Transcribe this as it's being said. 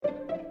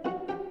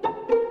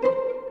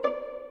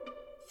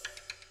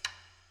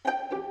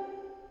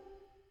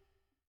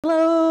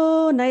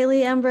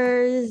Nightly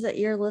Embers.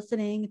 You're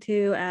listening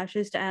to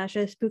Ashes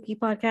Spooky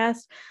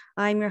Podcast.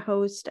 I'm your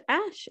host,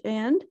 Ash,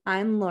 and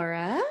I'm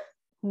Laura.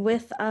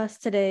 With us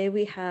today,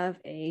 we have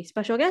a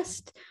special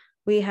guest.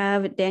 We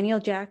have Daniel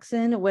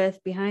Jackson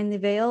with Behind the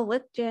Veil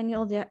with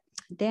Daniel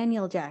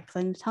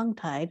Jackson,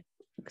 tongue-tied.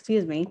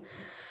 Excuse me.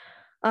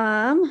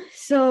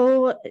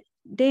 So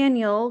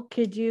Daniel,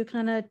 could you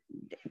kind of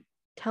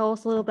tell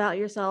us a little about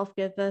yourself?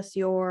 Give us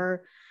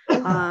your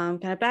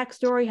kind of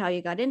backstory, how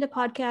you got into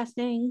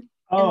podcasting.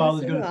 Oh, I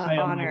was going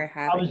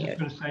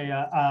to say,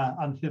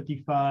 I'm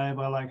 55.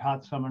 I like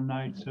hot summer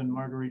nights and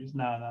margaritas.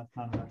 No, that's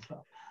none of that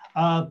stuff.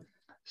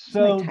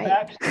 So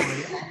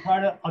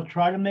backstory, I'll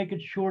try to make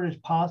it short as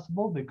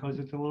possible because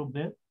it's a little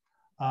bit.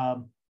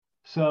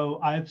 So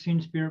I've seen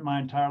spirit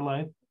my entire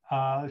life,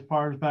 as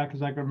far as back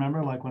as I can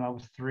remember, like when I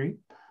was 3.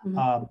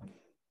 Mm-hmm.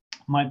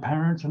 My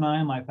parents and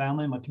I, my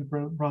family, my 2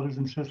 brothers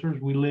and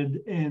sisters, we lived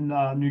in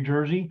New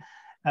Jersey,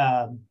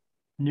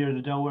 near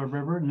the Delaware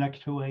River,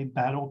 next to a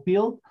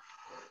battlefield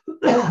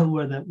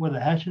where the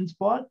Hessians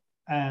fought,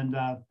 and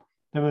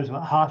there was a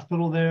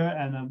hospital there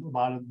and a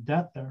lot of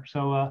death there.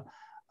 So,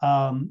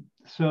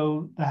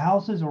 so the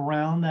houses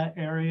around that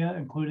area,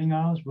 including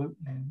ours,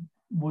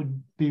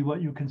 would be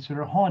what you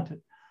consider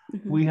haunted.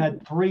 Mm-hmm. We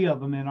had 3 of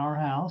them in our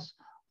house.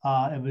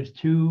 It was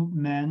 2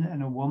 men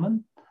and a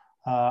woman.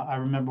 I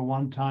remember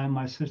one time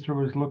my sister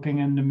was looking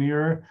in the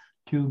mirror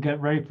to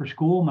get ready for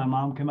school. My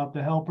mom came up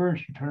to help her, and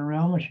she turned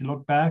around. When she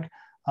looked back,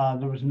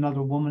 there was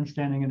another woman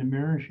standing in the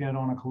mirror, and she had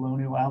on a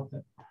colonial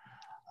outfit.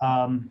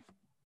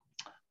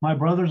 My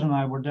brothers and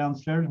I were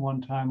downstairs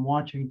one time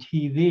watching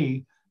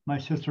TV. My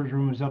sister's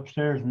room was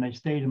upstairs, and they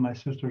stayed in my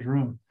sister's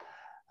room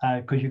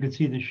because you could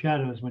see the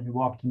shadows when you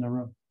walked in the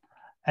room.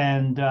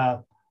 And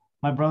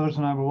my brothers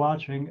and I were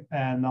watching,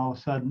 and all of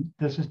a sudden,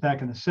 this is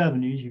back in the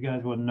 70s. You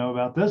guys wouldn't know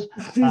about this.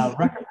 A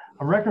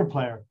record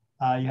player.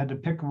 You had to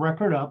pick a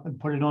record up and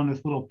put it on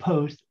this little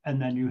post,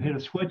 and then you hit a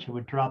switch. It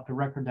would drop the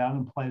record down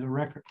and play the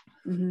record.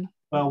 Mm-hmm.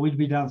 Well, we'd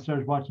be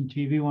downstairs watching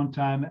TV one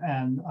time,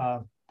 and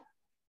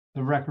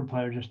the record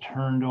player just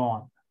turned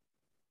on.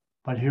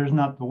 But here's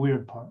not the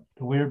weird part.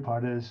 The weird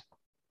part is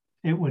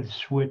it would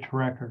switch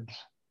records.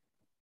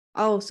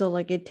 Oh, so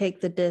like it'd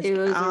take the disc It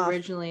was off.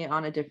 Originally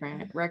on a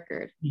different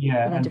record.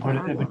 Yeah, and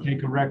it would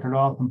take a record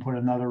off and put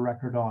another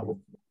record on.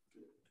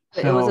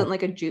 But it wasn't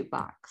like a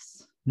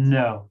jukebox.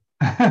 No,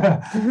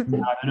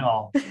 not at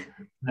all.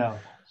 No.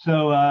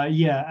 So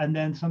yeah, and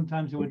then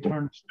sometimes it would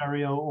turn the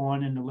stereo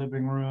on in the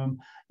living room.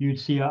 You'd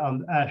see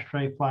an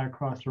ashtray fly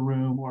across the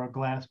room or a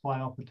glass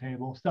fly off the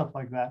table, stuff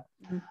like that.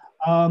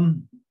 Mm-hmm.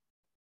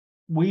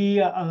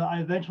 I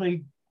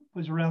eventually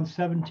was around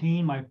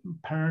 17. My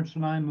parents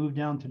and I moved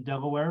down to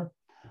Delaware.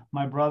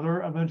 My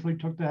brother eventually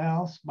took the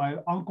house. My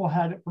uncle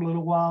had it for a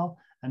little while,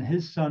 and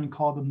his son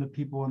called them the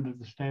people under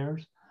the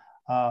stairs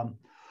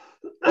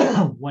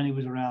when he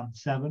was around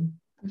 7.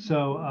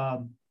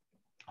 So,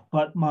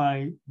 but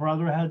my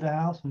brother had the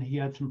house, and he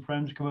had some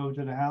friends come over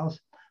to the house.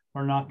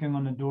 We're knocking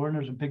on the door, and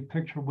there's a big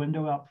picture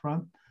window out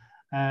front.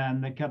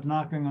 And they kept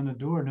knocking on the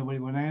door. Nobody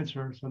would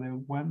answer. So they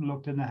went and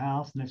looked in the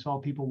house, and they saw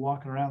people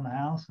walking around the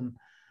house. And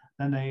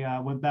then they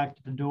went back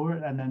to the door,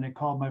 and then they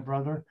called my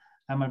brother.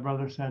 And my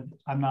brother said,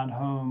 "I'm not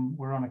home.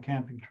 We're on a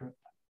camping trip."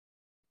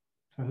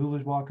 So who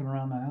was walking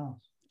around the house?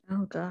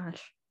 Oh,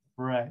 gosh.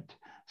 Right.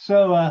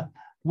 So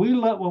when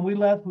we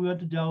left, we went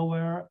to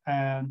Delaware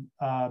and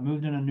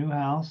moved in a new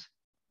house,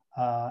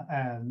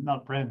 and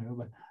not brand new,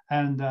 but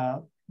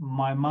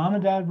my mom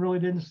and dad really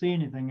didn't see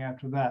anything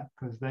after that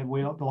because the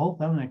whole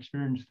family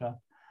experienced stuff.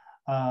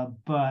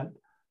 But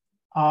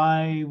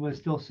I was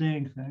still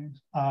seeing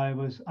things. I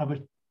was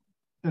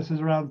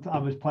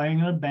playing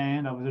in a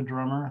band. I was a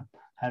drummer,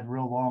 had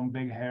real long,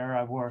 big hair.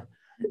 I wore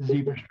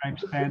zebra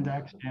striped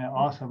spandex. Yeah,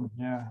 awesome.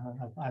 Yeah,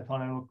 I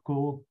thought I looked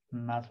cool.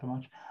 Not so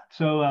much.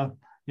 So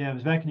yeah, it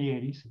was back in the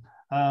 80s.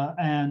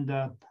 And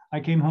I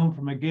came home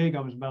from a gig.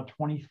 I was about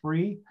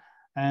 23.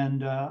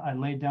 And I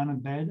laid down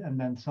in bed, and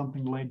then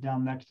something laid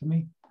down next to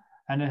me,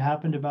 and it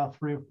happened about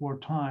 3 or 4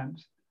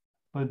 times.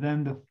 But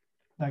then the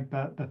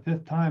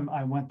 5th time,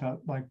 I went to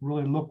like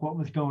really look what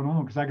was going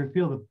on because I could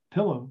feel the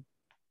pillow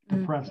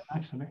depressed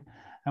next to me.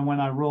 And when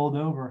I rolled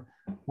over,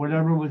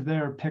 whatever was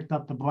there picked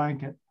up the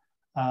blanket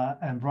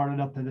and brought it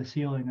up to the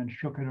ceiling and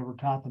shook it over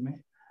top of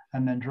me,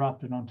 and then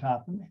dropped it on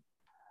top of me.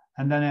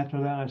 And then after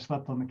that, I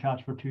slept on the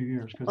couch for 2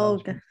 years.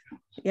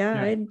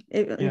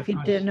 If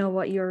you didn't know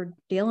what you're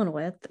dealing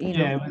with, you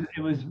know. Yeah,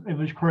 it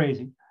was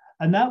crazy.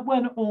 And that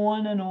went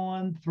on and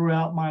on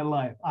throughout my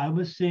life. I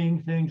was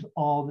seeing things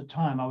all the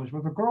time. I was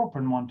with a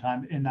girlfriend one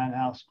time in that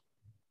house.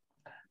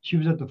 She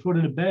was at the foot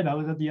of the bed. I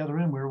was at the other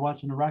end. We were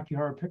watching the Rocky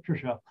Horror Picture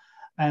Show.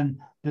 And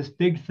this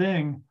big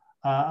thing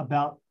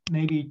about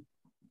maybe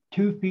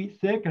 2 feet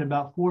thick and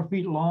about 4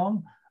 feet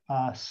long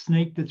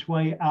snaked its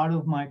way out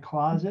of my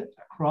closet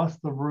across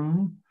the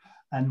room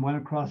and went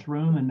across the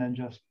room and then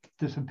just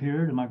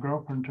disappeared. And my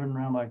girlfriend turned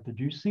around like, "Did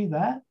you see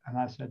that?" And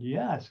I said,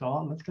 "Yeah, I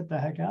saw it. Let's get the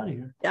heck out of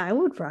here." I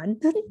would run.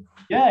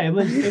 Yeah, it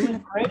was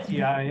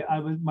crazy.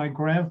 My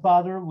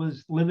grandfather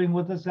was living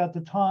with us at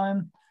the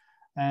time.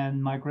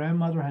 and my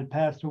grandmother had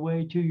passed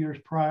away 2 years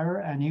prior,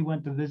 and he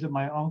went to visit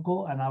my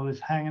uncle, and I was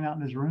hanging out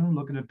in his room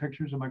looking at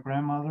pictures of my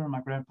grandmother and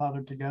my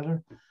grandfather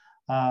together.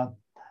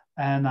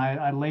 And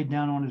I laid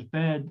down on his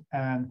bed,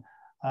 and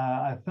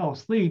I fell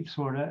asleep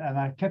sort of, and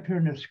I kept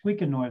hearing this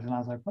squeaking noise, and I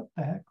was like, what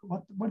the heck?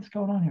 What's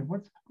going on here?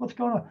 What's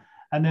going on?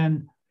 And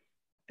then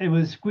it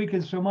was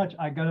squeaking so much,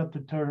 I got up to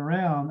turn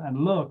around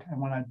and look,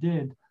 and when I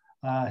did,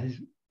 his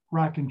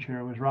rocking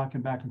chair was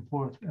rocking back and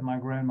forth, and my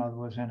grandmother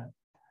was in it.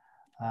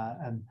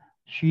 And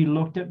she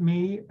looked at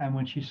me, and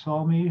when she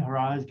saw me, her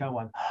eyes got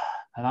wide,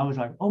 and I was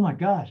like, oh my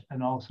gosh.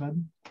 And all of a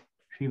sudden,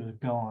 she was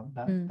gone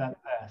that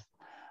fast.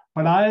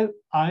 But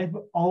I've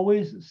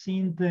always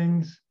seen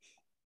things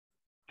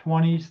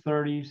 20s,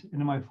 30s,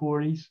 into my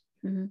 40s.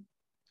 Mm-hmm.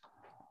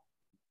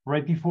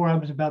 Right before I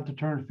was about to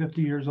turn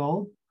 50 years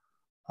old,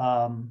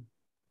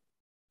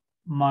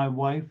 my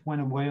wife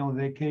went away on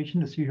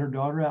vacation to see her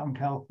daughter out in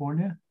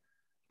California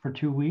for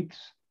 2 weeks.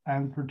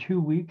 And for 2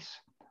 weeks,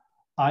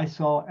 I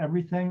saw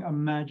everything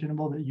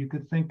imaginable that you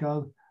could think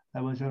of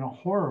that was in a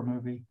horror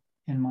movie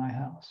in my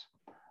house.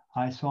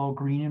 I saw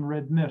green and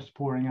red mist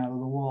pouring out of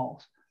the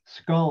walls,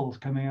 skulls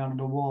coming out of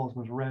the walls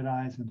with red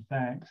eyes and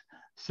fangs,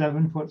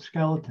 7-foot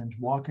skeletons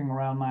walking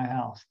around my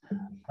house.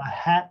 The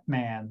Hat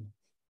Man.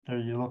 There,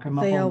 you look him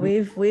up. So yeah,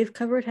 we've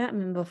covered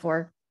Hatman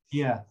before.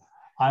 Yeah,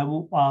 I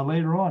will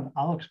later on.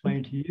 I'll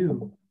explain to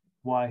you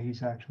why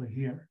he's actually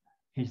here.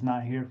 He's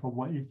not here for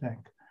what you think.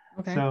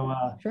 Okay. So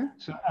sure.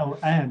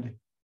 And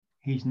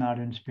he's not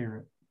in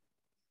spirit.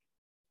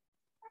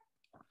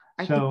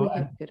 I think we have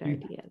a good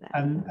idea of that.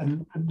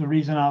 And the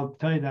reason I'll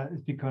tell you that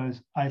is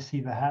because I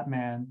see the Hat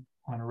Man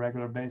on a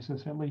regular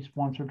basis, at least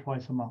once or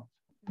twice a month.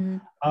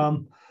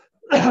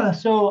 Mm-hmm.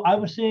 So I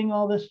was seeing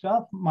all this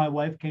stuff. My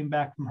wife came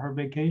back from her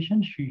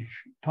vacation. She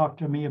talked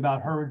to me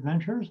about her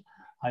adventures.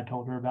 I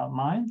told her about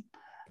mine.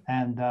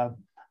 And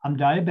I'm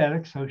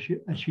diabetic, so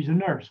she's a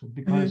nurse.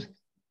 Because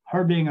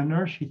her being a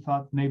nurse, she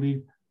thought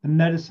maybe the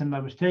medicine I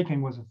was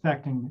taking was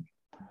affecting me.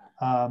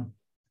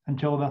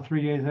 Until about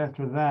 3 days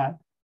after that,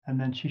 and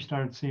then she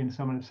started seeing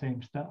some of the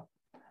same stuff.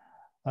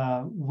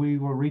 We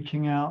were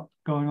reaching out,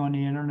 going on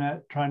the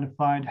internet, trying to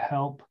find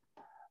help.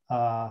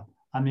 I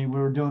mean, we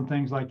were doing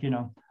things like,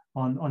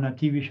 on that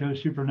TV show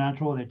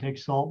Supernatural, they take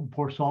salt and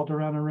pour salt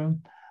around a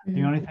room. Mm-hmm.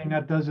 The only thing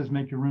that does is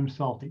make your room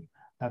salty.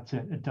 That's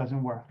it. It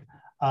doesn't work.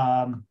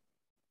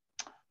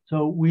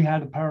 So we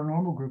had a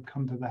paranormal group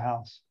come to the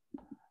house.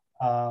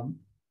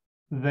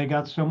 They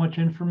got so much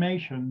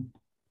information.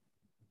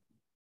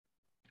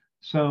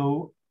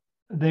 So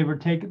they were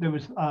there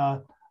was a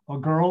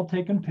girl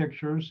taking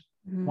pictures,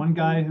 one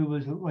guy who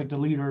was like the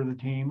leader of the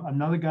team,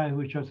 another guy who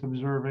was just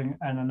observing,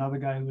 and another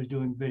guy who was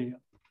doing video.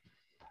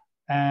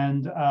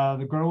 And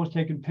the girl was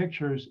taking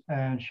pictures,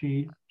 and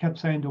she kept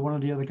saying to one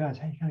of the other guys,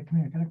 hey, you gotta come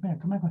here,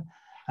 come here.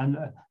 And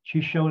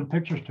she's showing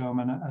pictures to him,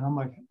 and I'm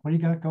like, what do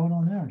you got going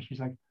on there? And she's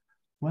like,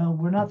 well,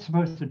 we're not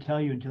supposed to tell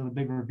you until the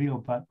big reveal,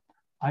 but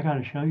I got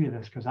to show you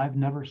this because I've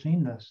never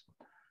seen this.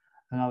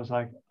 And I was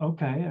like,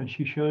 okay. And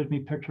she shows me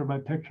picture by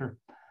picture.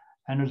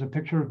 And there's a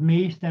picture of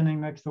me standing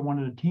next to one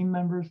of the team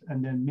members,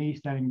 and then me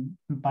standing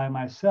by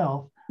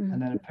myself,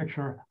 and then a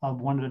picture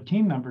of one of the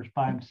team members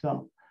by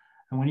himself.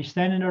 And when he's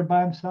standing there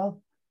by himself,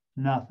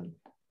 nothing.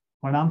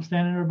 When I'm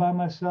standing there by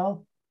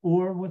myself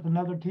or with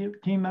another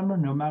team member,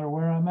 no matter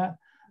where I'm at,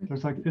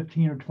 there's like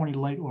 15 or 20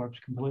 light orbs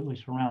completely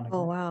surrounding me.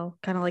 Oh wow!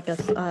 Kind of like a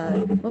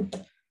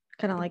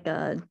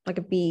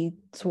bee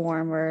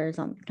swarm or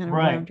something kind of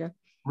around you.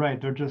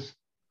 Right. They're just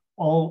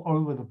all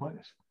over the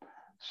place.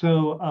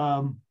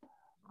 So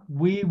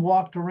we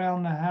walked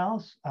around the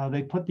house.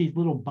 They put these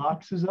little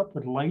boxes up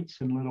with lights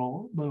and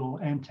little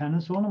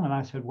antennas on them. And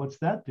I said, what's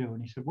that do?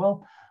 And he said,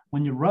 well,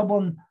 when you rub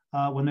on,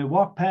 when they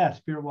walk past,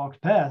 spirit walks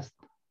past,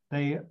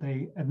 they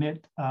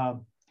emit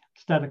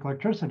static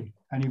electricity.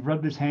 And he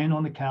rubbed his hand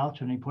on the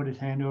couch, and he put his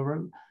hand over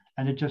it,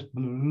 and it just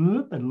blew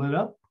up and lit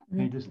up,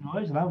 made this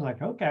noise. And I was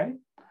like, okay.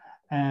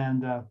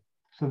 And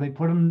so they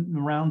put them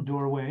around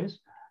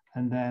doorways.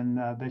 And then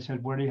they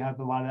said, where do you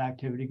have a lot of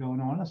activity going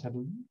on? I said,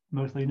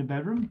 mostly in the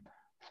bedroom.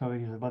 So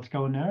he said, let's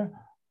go in there.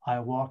 I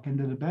walk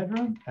into the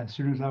bedroom. As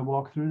soon as I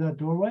walk through that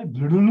doorway,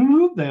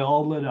 they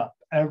all lit up,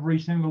 every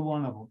single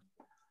one of them.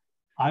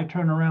 I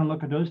turn around,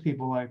 look at those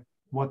people like,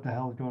 what the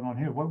hell is going on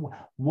here?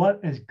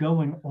 What is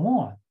going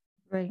on?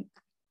 Right.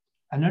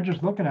 And they're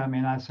just looking at me,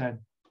 and I said,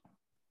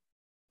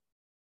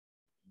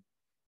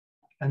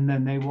 and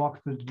then they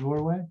walked through the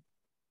doorway,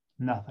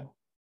 nothing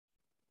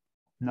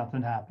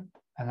happened.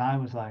 And I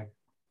was like,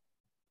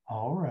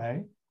 all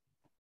right.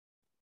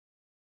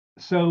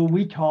 So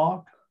we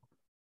talk.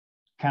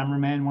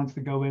 Cameraman wants to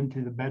go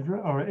into the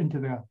bedroom or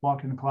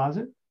walk in the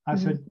closet. I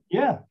said,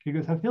 yeah. He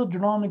goes, I feel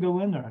drawn to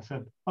go in there. I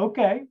said,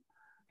 okay.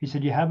 He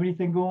said, you have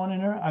anything going in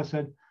there? I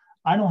said,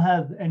 I don't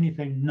have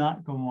anything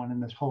not going on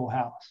in this whole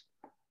house.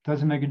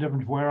 Doesn't make a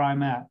difference where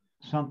I'm at.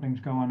 Something's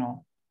going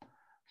on.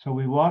 So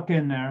we walk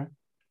in there,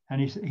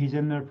 and he's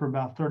in there for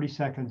about 30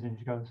 seconds, and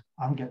he goes,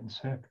 I'm getting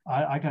sick.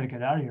 I got to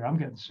get out of here. I'm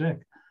getting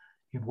sick.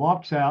 He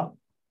walks out,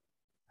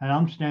 and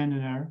I'm standing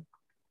there,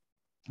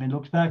 and he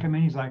looks back at me,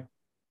 and he's like,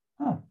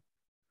 huh,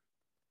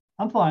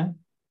 I'm fine.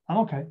 I'm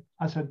okay.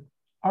 I said,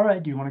 all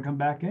right, do you want to come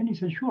back in? He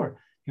said, sure.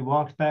 He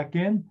walks back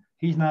in.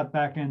 He's not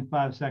back in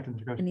 5 seconds.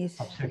 He goes,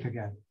 I'm sick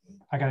again.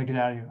 I got to get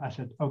out of here. I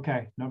said,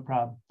 okay, no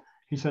problem.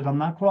 He said, I'm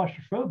not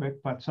claustrophobic,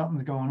 but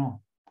something's going on.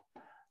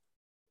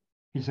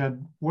 He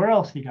said, where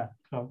else you got?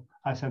 So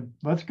I said,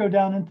 let's go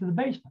down into the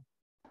basement.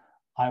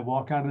 I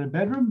walk out of the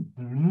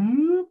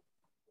bedroom.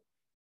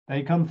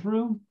 They come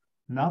through,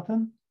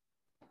 nothing.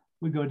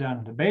 We go down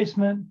to the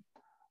basement.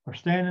 We're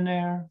standing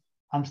there.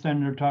 I'm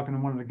standing there talking to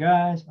one of the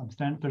guys.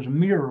 There's a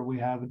mirror we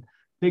have, a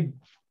big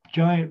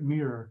giant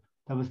mirror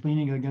that was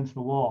leaning against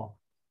the wall.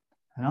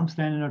 And I'm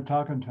standing there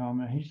talking to him,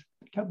 and he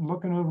kept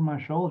looking over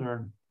my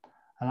shoulder.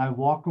 And I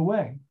walk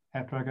away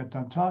after I got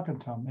done talking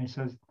to him. And he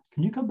says,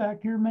 can you come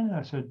back here a minute?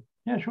 I said,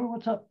 yeah, sure,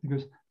 what's up? He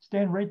goes,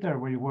 stand right there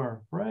where you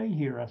were, right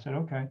here. I said,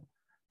 okay.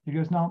 He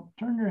goes, now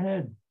turn your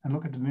head and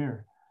look at the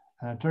mirror.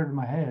 And I turned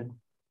my head,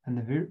 and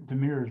the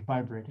mirror is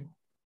vibrating.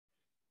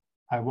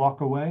 I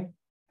walk away,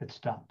 it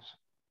stops.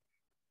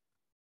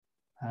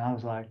 And I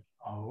was like,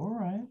 oh, all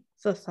right.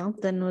 So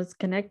something was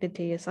connected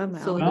to you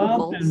somehow.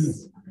 So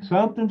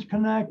Something's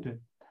connected.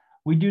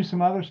 We do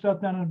some other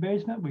stuff down in the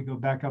basement. We go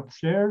back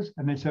upstairs,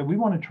 and they said, we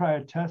want to try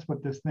a test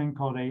with this thing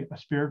called a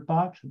spirit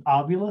box, an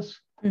Ovilus.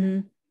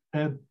 Mm-hmm.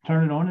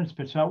 Turn it on and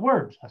spits out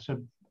words. I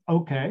said,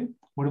 okay,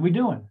 what are we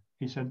doing?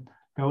 He said,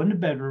 go in the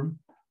bedroom,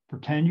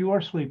 pretend you are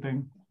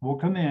sleeping. We'll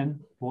come in,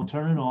 we'll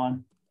turn it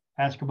on,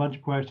 ask a bunch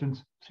of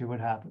questions, see what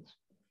happens.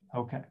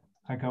 Okay,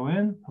 I go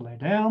in, I lay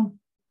down.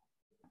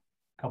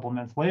 A couple of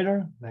minutes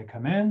later, they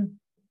come in.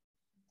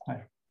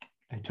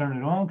 They turn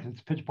it on because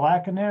it's pitch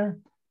black in there,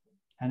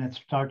 and it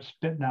starts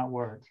spitting out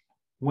words.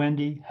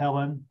 Wendy,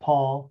 Helen,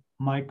 Paul,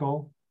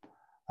 Michael,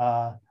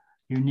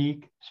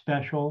 unique,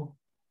 special,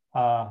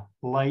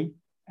 light,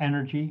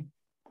 energy.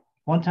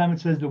 One time it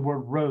says the word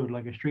road,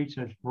 like a street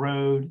says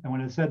road. And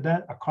when it said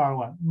that, a car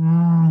went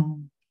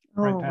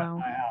right past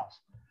my house.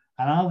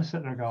 And I was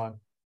sitting there going,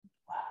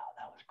 wow,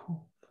 that was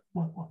cool.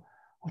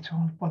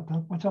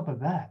 What's up with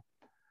that?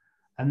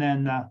 And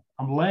then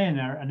I'm laying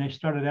there, and they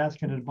started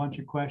asking it a bunch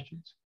of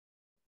questions.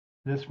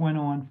 This went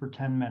on for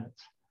 10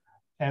 minutes.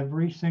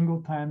 Every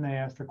single time they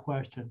asked a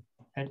question,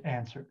 it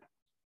answered.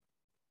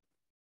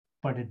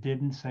 But it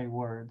didn't say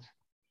words.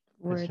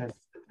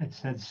 It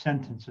said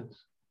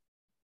sentences.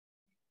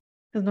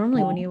 Because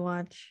normally when you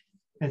watch,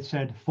 it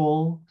said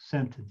full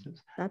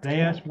sentences.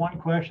 They asked one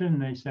question,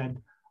 and they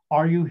said,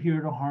 are you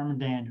here to harm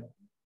Daniel?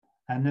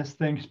 And this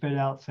thing spit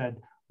out, said,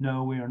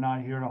 no, we are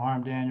not here to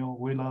harm Daniel.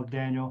 We love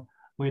Daniel.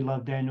 We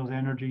love Daniel's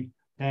energy.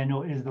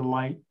 Daniel is the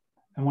light.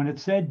 And when it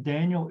said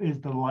Daniel is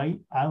the light,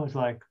 I was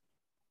like,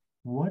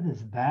 what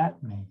does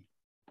that mean?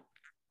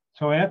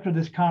 So after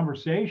this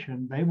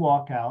conversation, they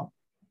walk out.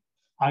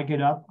 I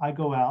get up, I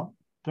go out.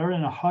 They're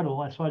in a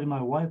huddle. I saw to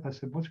my wife. I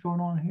said, what's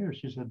going on here?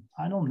 She said,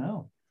 I don't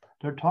know.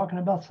 They're talking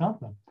about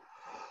something.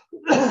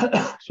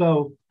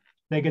 So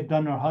they get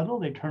done their huddle.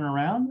 They turn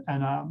around,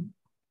 and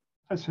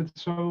I said,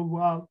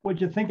 so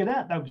what'd you think of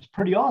that? That was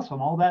pretty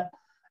awesome, all that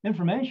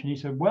information. He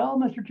said, well,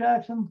 Mr.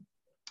 Jackson,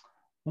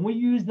 when we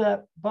use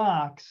that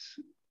box,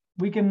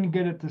 we can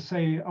get it to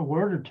say a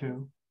word or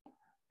two.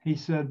 He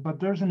said, but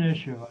there's an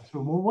issue. I said,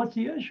 well, what's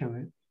the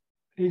issue?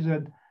 He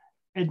said,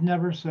 it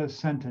never says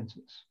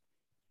sentences.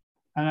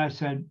 And I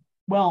said,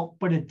 well,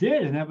 but it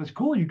did, and that was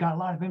cool. You got a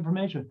lot of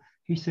information.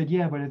 He said,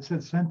 yeah, but it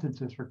said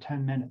sentences for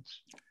 10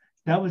 minutes.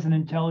 That was an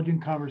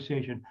intelligent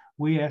conversation.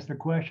 We asked a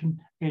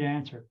question, it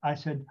answered. I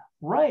said,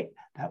 right,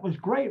 that was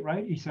great,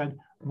 right? He said,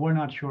 we're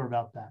not sure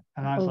about that.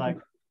 And I was like,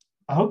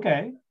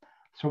 okay,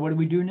 so what do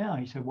we do now?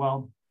 He said,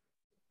 well,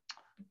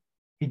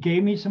 he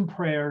gave me some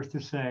prayers to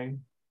say,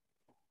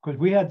 because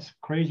we had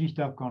crazy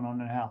stuff going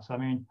on in the house. I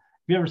mean,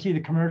 if you ever see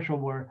the commercial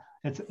where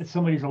it's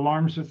somebody's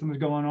alarm system is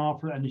going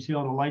off, and you see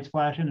all the lights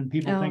flashing, and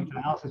people think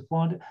the house is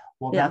haunted.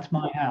 Well, that's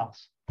my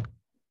house.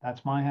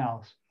 That's my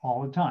house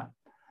all the time.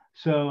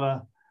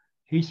 So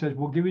he says,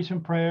 we'll give you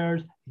some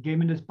prayers. He gave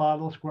me this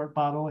bottle, squirt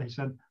bottle. I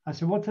said,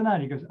 what's in that?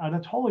 He goes, oh,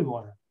 that's holy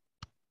water.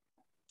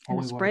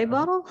 Holy spray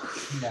bottle?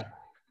 Yeah.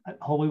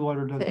 Holy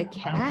water doesn't. A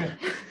cat?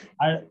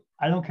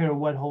 I don't care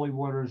what holy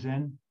water is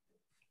in.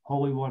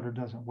 Holy water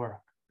doesn't work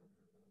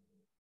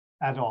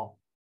at all.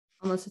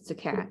 Unless it's a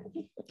cat.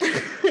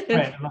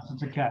 Right, unless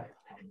it's a cat.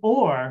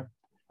 Or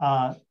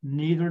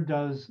neither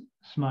does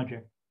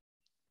smudging.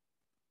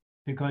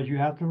 Because you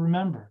have to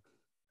remember,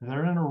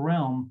 they're in a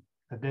realm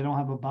that they don't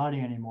have a body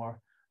anymore.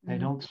 They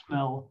don't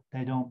smell,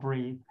 they don't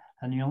breathe.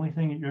 And the only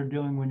thing that you're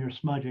doing when you're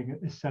smudging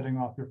is setting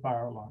off your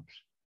fire alarms,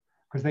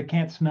 because they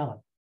can't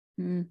smell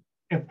it.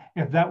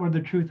 If that were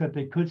the truth, that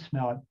they could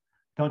smell it,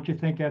 don't you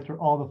think after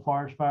all the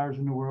forest fires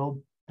in the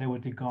world, they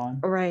would be gone?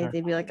 Right.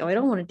 They'd be like, oh, I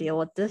don't want to deal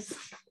with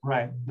this.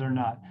 Right. They're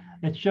not.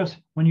 It's just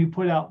when you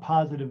put out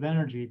positive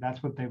energy,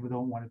 that's what they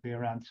don't want to be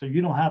around. So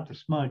you don't have to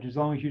smudge. As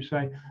long as you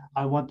say,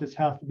 I want this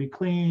house to be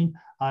clean.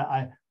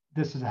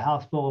 This is a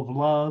house full of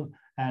love,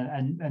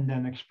 and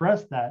then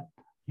express that,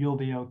 you'll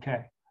be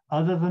okay.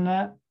 Other than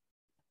that,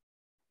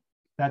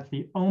 that's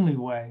the only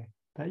way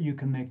that you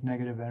can make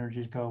negative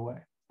energies go away.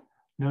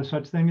 No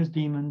such thing as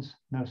demons,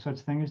 no such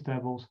thing as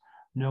devils.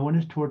 No one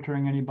is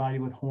torturing anybody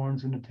with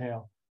horns and a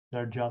tail.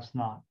 They're just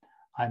not.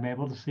 I'm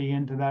able to see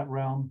into that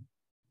realm.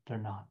 They're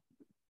not.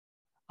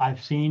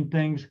 I've seen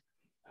things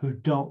who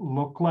don't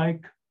look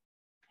like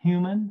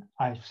human.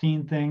 I've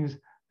seen things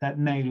that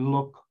may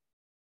look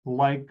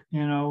like,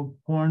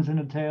 horns and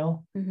a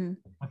tail,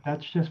 but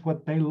that's just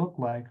what they look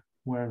like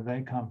where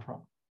they come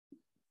from,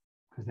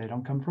 because they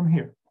don't come from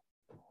here.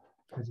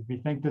 Because if you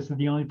think this is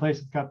the only place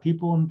that's got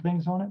people and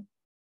things on it,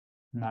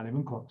 not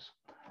even close.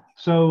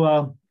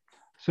 So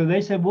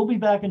they said, we'll be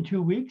back in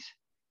 2 weeks.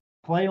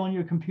 Play on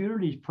your computer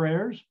these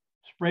prayers,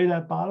 spray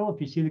that bottle. If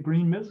you see the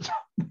green mist,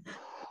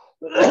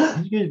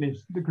 excuse me,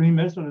 the green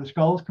mist or the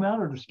skulls come out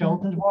or the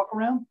skeletons walk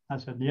around. I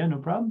said, yeah, no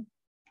problem.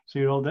 See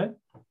you all day.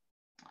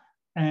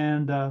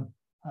 And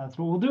that's what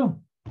we'll do.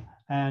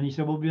 And he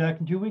said, we'll be back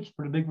in 2 weeks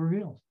for the big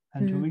reveals.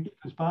 And 2 weeks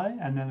goes by.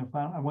 And then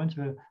I went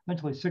to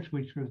eventually 6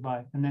 weeks goes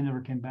by and they never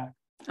came back.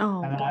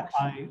 Oh, and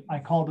I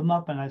called them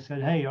up and I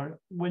said, hey,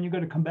 when are you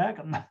going to come back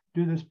and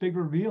do this big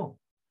reveal?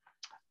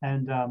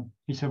 And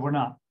he said, we're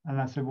not. And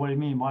I said, what do you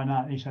mean? Why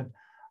not? And he said,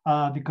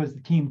 because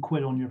the team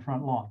quit on your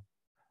front lawn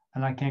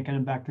and I can't get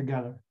them back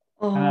together.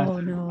 Oh,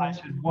 and I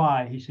said,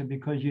 why? He said,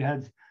 because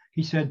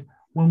he said,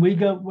 when we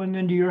went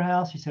into your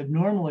house, he said,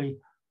 normally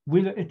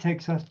it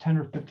takes us 10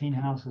 or 15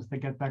 houses to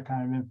get that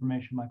kind of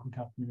information like we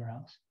got from your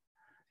house.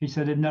 He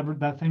said,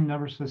 that thing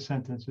never says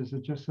sentences.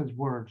 It just says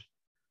words.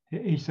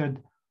 He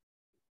said,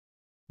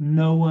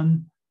 no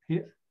one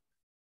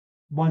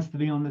wants to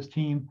be on this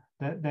team,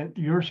 that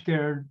you're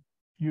scared,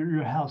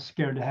 your house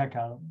scared the heck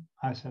out of them.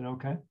 I said,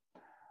 okay.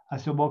 I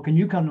said, well, can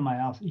you come to my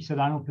house? He said,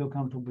 I don't feel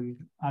comfortable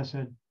either. I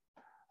said,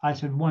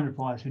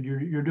 wonderful. I said,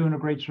 you're doing a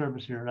great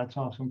service here. That's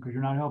awesome because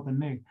you're not helping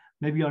me.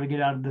 Maybe you ought to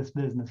get out of this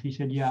business. He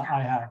said, yeah,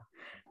 I have.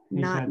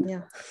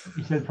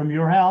 He said, from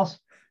your house,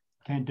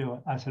 can't do it.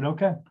 I said,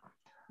 okay.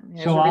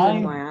 There's a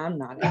reason why I'm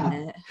not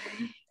in it.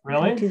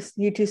 Really?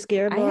 You too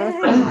scared, Laura?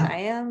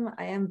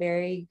 I'm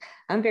very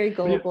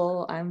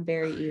gullible. I'm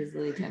very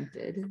easily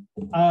tempted.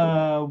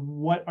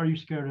 What are you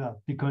scared of?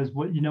 Because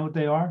you know what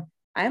they are?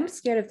 I'm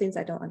scared of things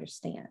I don't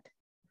understand.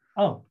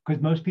 Oh,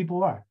 because most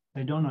people are.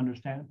 They don't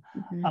understand.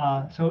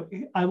 So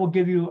I will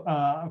give you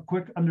a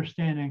quick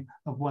understanding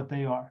of what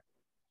they are.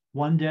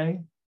 One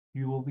day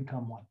you will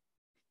become one.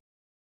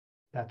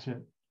 That's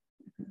it.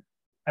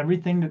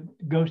 Everything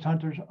that ghost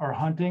hunters are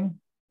hunting,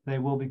 they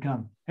will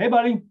become. Hey,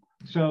 buddy.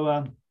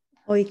 So.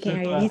 You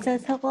can't hear you. He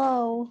says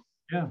hello.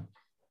 Yeah.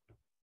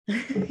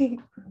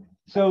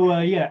 So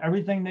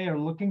everything they are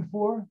looking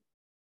for,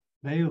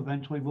 they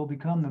eventually will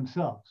become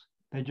themselves.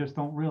 They just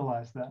don't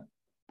realize that.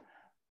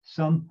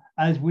 Some,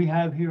 as we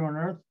have here on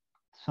Earth,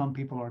 some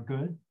people are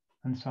good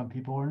and some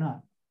people are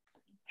not.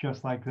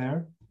 Just like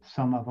there,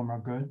 some of them are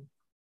good,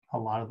 a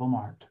lot of them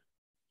aren't.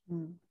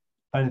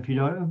 But if you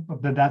don't,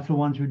 that's the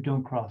ones who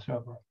don't cross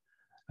over.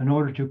 In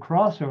order to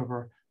cross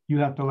over, you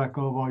have to let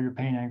go of all your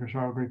pain, anger,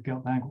 sorrow, grief,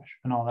 guilt, anguish,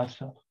 and all that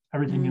stuff.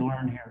 Everything you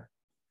learn here,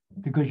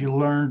 because you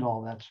learned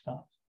all that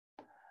stuff.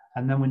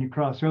 And then when you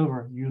cross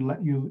over, you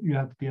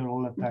have to be able to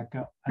let that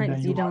go. And right,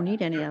 then you don't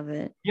need any of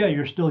it. Yeah,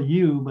 you're still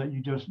you, but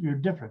you're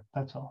different.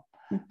 That's all.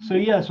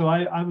 So so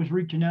I was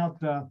reached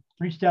out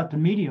to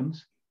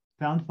mediums,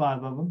 found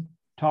 5 of them,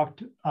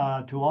 talked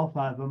to all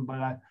 5 of them,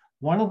 but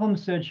one of them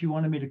said she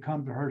wanted me to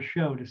come to her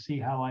show to see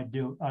how I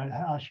do,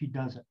 how she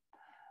does it.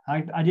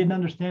 I didn't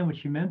understand what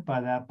she meant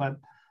by that, but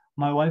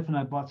my wife and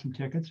I bought some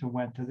tickets and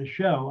went to the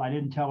show. I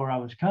didn't tell her I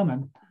was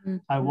coming.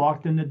 I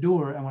walked in the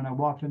door, and when I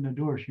walked in the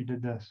door, she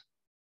did this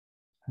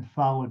and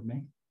followed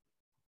me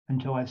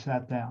until I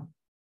sat down.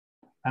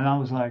 And I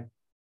was like,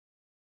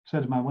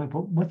 said to my wife,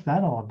 what's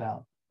that all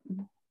about?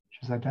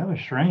 She's like, that was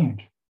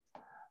strange.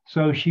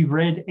 So she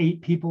read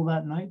 8 people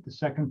that night. The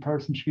second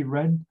person she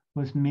read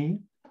was me.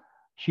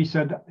 She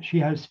said she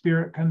has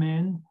spirit come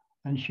in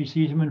and she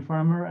sees them in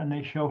front of her and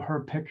they show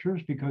her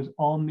pictures, because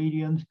all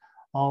mediums,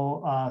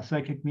 all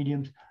psychic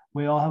mediums,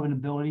 we all have an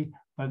ability,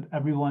 but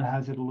everyone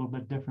has it a little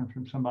bit different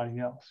from somebody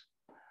else.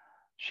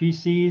 She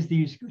sees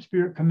these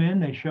spirit come in,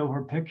 they show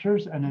her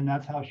pictures, and then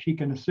that's how she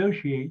can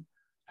associate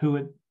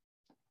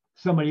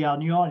somebody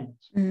out in the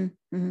audience.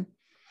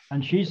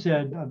 And she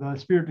said the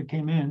spirit that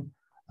came in,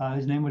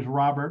 his name was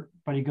Robert,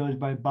 but he goes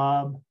by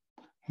Bob.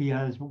 He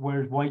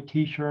wears white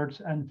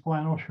t-shirts and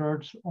flannel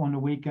shirts on the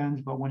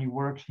weekends, but when he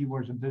works, he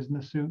wears a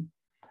business suit.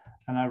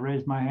 And I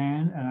raised my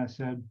hand and I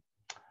said,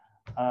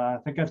 I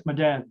think that's my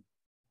dad.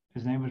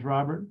 His name was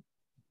Robert.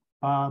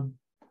 Bob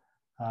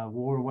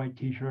wore white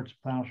t-shirts,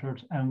 flannel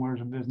shirts, and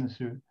wears a business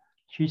suit.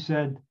 She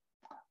said,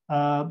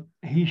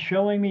 he's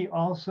showing me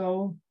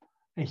also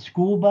a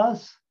school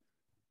bus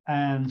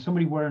and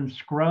somebody wearing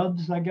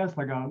scrubs, I guess,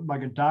 like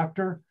a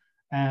doctor,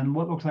 and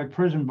what looks like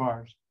prison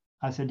bars.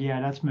 I said,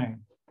 yeah, that's me.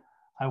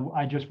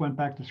 I just went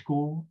back to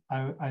school.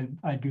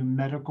 I do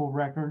medical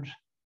records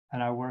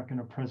and I work in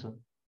a prison.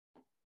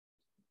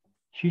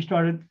 She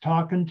started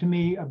talking to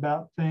me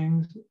about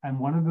things. And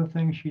one of the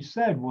things she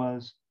said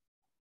was,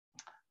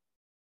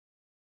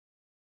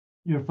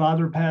 your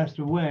father passed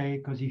away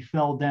because he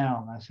fell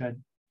down. I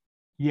said,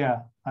 yeah.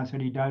 I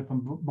said, he died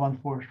from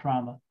blunt force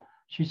trauma.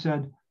 She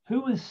said,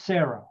 who is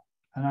Sarah?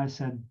 And I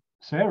said,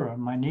 Sarah,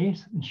 my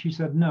niece? And she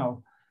said,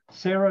 no,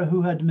 Sarah,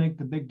 who had to make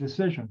the big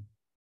decision.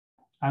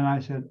 And I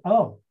said,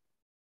 oh,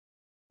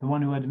 the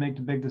one who had to make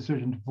the big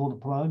decision to pull the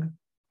plug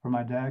for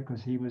my dad,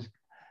 because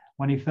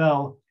when he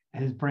fell,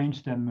 his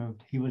brainstem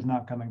moved. He was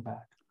not coming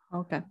back.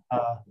 Okay.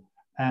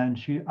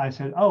 And I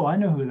said, oh, I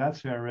know who that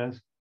Sarah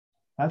is.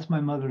 That's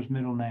my mother's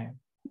middle name.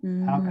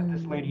 How could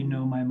this lady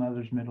know my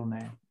mother's middle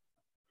name?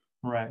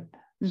 Right.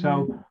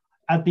 So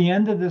at the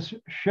end of this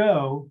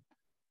show,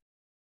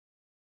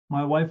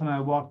 my wife and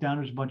I walked down.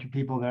 There's a bunch of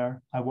people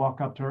there. I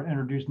walk up to her,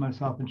 introduce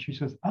myself, and she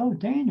says, oh,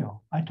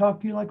 Daniel, I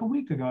talked to you like a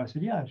week ago. I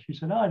said, yeah. She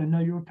said, oh, I didn't know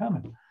you were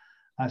coming.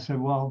 I said,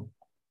 well,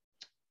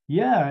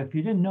 yeah, if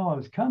you didn't know I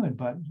was coming,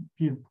 but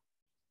you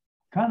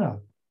kind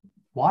of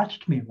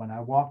watched me when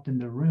I walked in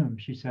the room.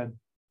 She said,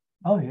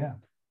 oh, yeah,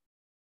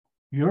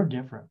 you're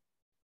different.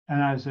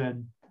 And I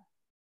said,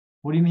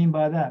 what do you mean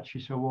by that? She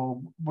said,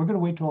 well, we're going to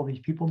wait till all these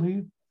people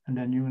leave, and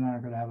then you and I are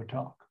going to have a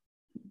talk.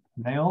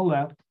 And they all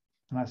left.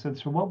 And I said,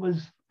 so what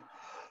was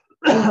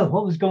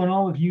going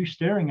on with you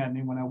staring at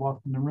me when I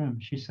walked in the room?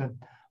 She said,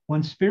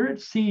 when spirit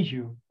sees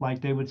you,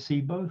 like they would see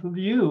both of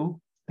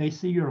you, they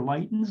see your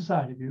light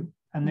inside of you,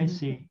 and they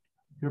see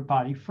your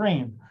body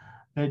frame.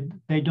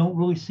 They don't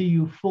really see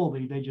you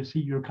fully. They just see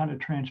you're kind of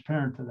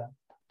transparent to them.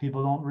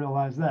 People don't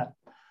realize that.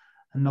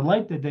 And the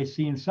light that they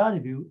see inside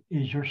of you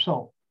is your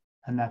soul.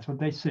 And that's what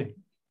they see.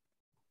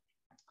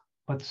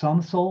 But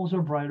some souls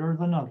are brighter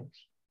than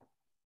others.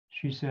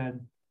 She said,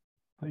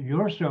 but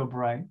you're so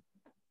bright.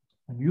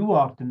 When you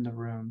walked in the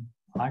room,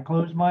 I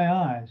closed my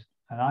eyes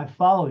and I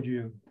followed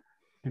you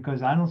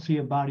because I don't see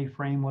a body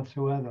frame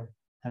whatsoever.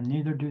 And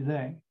neither do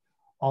they.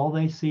 All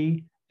they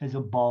see is a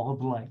ball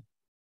of light.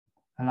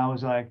 And I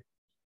was like,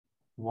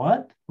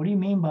 what? What do you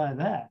mean by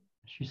that?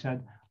 She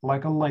said,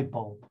 like a light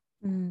bulb.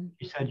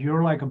 She said,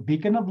 you're like a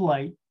beacon of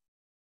light.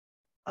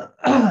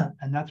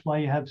 And that's why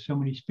you have so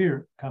many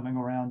spirit coming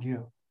around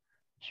you.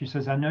 She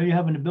says, I know you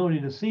have an ability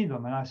to see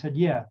them. And I said,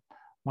 yeah,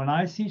 when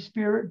I see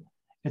spirit,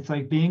 it's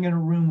like being in a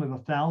room with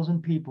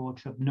 1,000 people,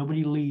 except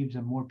nobody leaves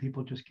and more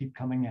people just keep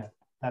coming in.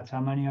 That's how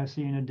many I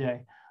see in a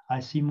day. I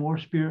see more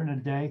spirit in a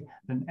day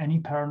than any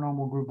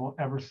paranormal group will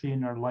ever see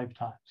in their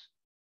lifetimes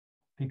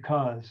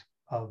because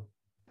of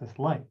this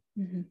light.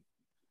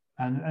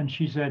 And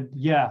she said,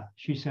 yeah.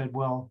 She said,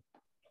 well,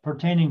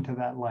 pertaining to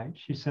that light,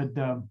 she said,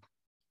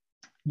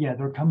 yeah,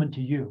 they're coming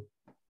to you.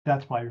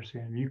 That's why you're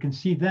seeing them. You can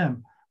see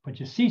them, but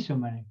you see so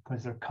many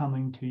because they're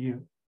coming to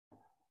you.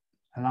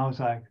 And I was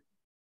like,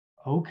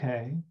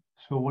 okay,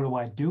 so what do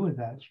I do with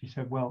that? She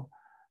said, well,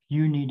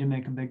 you need to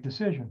make a big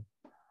decision.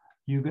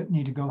 You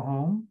need to go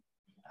home,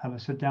 have a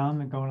sit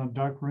down and go in a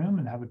dark room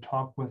and have a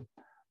talk with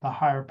the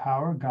higher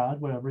power,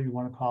 God, whatever you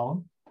want to call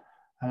him.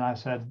 And I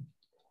said,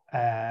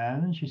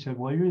 and she said,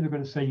 well, you're either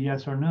going to say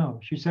yes or no.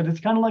 She said,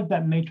 it's kind of like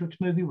that Matrix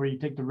movie where you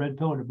take the red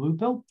pill or the blue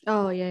pill.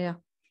 Oh, yeah.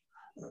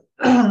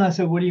 And I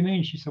said, what do you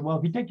mean? She said, well,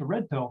 if you take the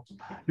red pill,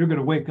 you're going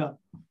to wake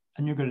up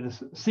and you're going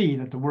to see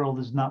that the world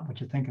is not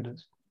what you think it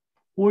is.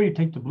 Or you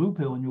take the blue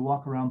pill and you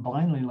walk around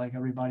blindly like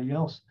everybody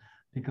else.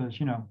 Because,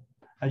 you know,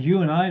 as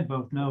you and I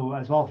both know,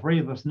 as all three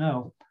of us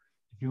know,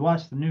 if you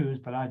watch the news,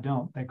 but I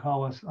don't, they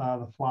call us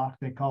the flock,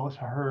 they call us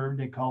a herd,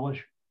 they call us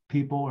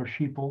people or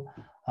sheeple.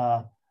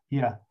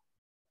 Yeah.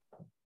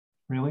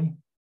 Really?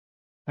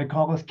 They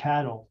call us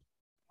cattle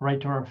right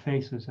to our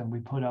faces and we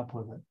put up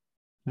with it.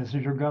 This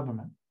is your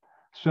government.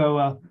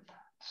 So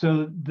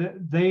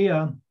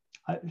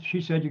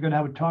she said, you're going to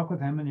have a talk with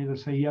him and either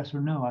say yes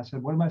or no. I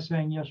said, what am I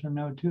saying yes or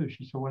no to?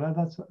 She said,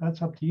 well,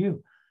 that's up to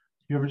you.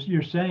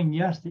 You're saying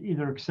yes to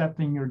either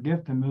accepting your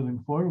gift and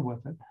moving forward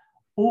with it,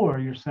 or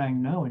you're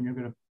saying no and you're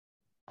going to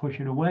push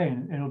it away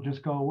and it'll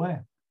just go away.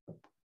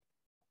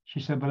 She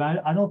said, but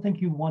I don't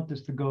think you want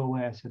this to go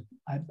away.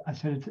 I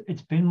said,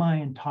 it's been my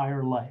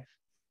entire life,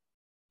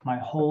 my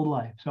whole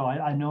life. So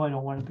I know I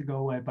don't want it to go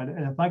away, but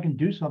if I can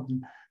do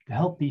something to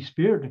help these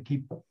spirit to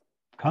keep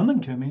coming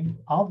to me,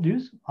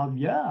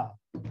 yeah.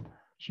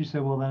 She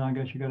said, well, then I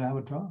guess you got to have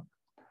a talk.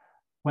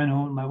 Went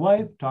home with my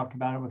wife, talked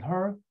about it with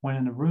her, went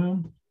in the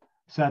room,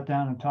 sat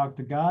down and talked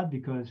to God,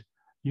 because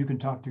you can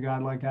talk to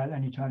God like that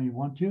anytime you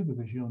want to,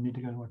 because you don't need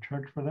to go to a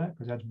church for that,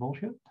 because that's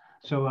bullshit.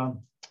 So,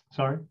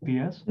 sorry,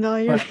 BS. No,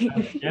 you're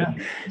right. Yeah.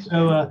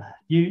 So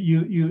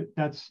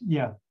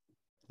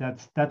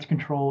that's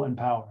control and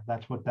power.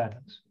 That's what that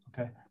is.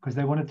 Okay. Because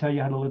they want to tell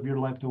you how to live your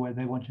life the way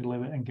they want you to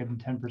live it and give them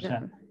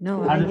 10%.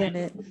 No, I get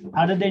it.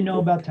 How did they know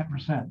about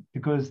 10%?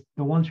 Because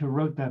the ones who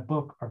wrote that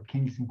book are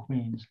kings and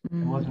queens.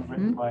 It wasn't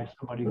written by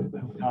somebody who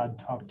God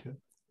talked to.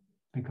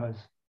 Because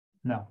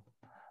no.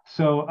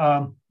 So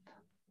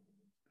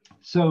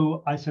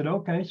I said,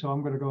 okay, so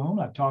I'm going to go home.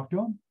 I talked to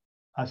him.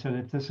 I said,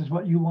 if this is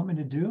what you want me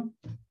to do,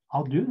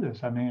 I'll do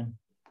this. I mean,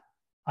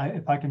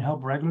 if I can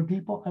help regular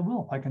people, I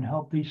will. If I can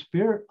help the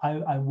spirit,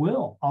 I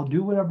will. I'll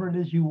do whatever it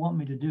is you want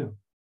me to do.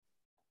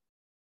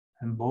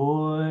 And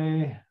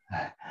boy,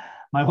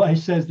 my wife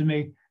says to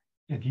me,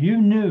 if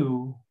you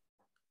knew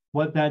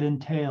what that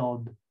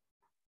entailed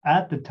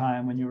at the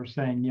time when you were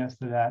saying yes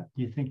to that,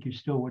 do you think you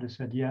still would have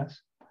said yes?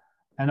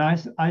 And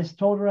I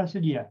told her, I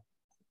said, yeah.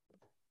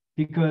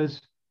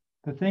 because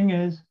the thing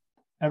is,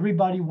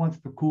 everybody wants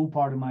the cool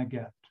part of my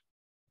gift.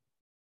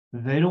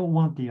 They don't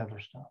want the other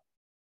stuff.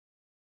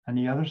 And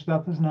the other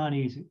stuff is not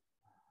easy.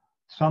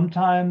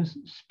 Sometimes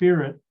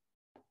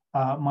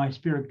my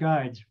spirit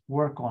guides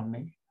work on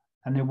me,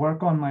 and they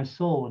work on my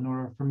soul in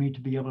order for me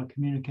to be able to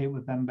communicate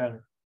with them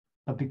better.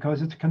 But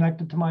because it's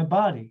connected to my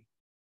body,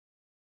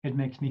 it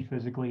makes me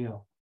physically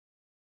ill.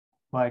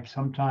 Like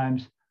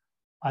sometimes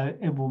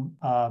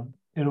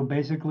it'll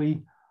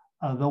basically,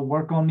 they'll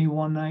work on me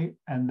one night,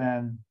 and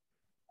then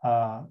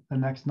the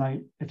next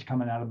night it's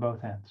coming out of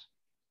both ends,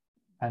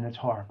 and it's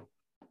horrible.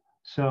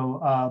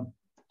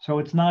 So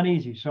it's not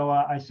easy. So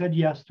I said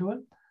yes to it.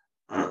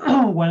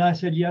 When I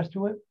said yes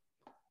to it,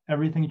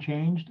 everything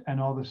changed, and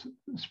all this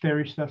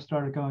scary stuff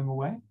started going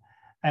away.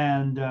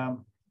 And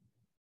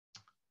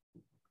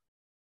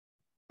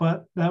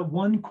but that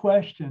one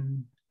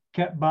question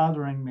kept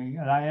bothering me,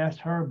 and I asked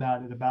her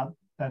about it, about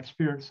that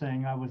spirit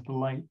saying I was the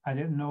light. I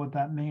didn't know what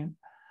that meant.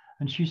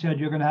 And she said,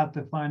 you're going to have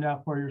to find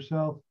out for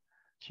yourself.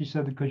 She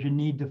said, because you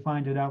need to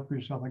find it out for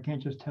yourself. I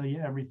can't just tell you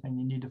everything.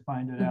 You need to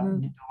find it out. You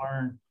need to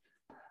learn.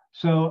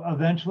 So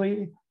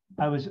eventually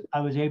I was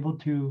able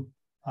to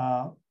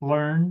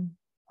learn.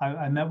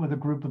 I met with a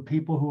group of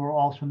people who were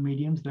also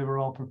mediums. They were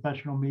all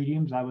professional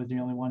mediums. I was the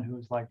only one who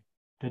was like,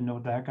 didn't know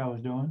what the heck I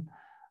was doing.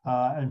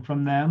 And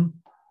from them,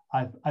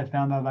 I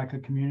found out I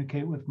could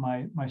communicate with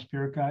my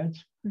spirit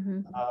guides.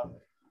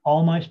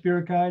 All my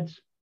spirit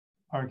guides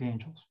are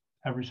archangels,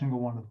 every single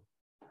one of them.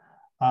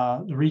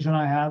 The reason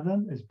I have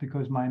them is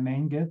because my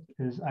main gift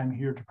is I'm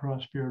here to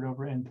cross spirit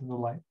over into the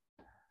light,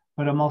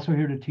 but I'm also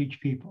here to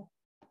teach people.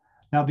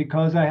 Now,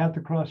 because I have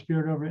to cross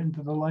spirit over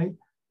into the light,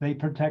 they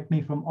protect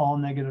me from all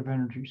negative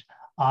energies.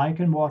 I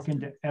can walk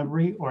into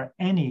every or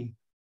any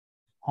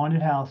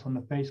haunted house on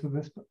the face of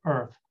this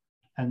earth,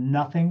 and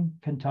nothing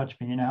can touch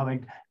me. You know how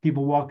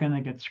people walk in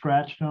and get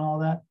scratched and all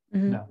that?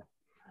 No.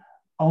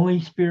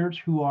 Only spirits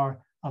who are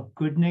of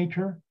good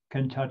nature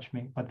can touch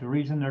me. But the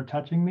reason they're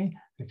touching me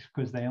is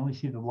because they only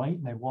see the light,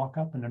 and they walk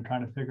up and they're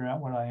trying to figure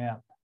out what I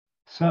am.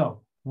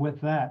 So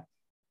with that,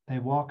 they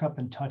walk up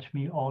and touch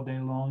me all day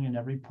long in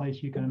every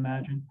place you can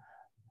imagine,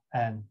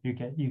 and you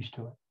get used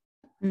to it.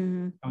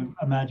 So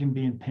imagine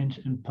being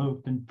pinched and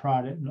poked and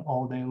prodded and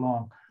all day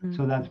long.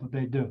 So that's what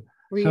they do.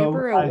 Were you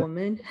ever a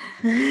woman?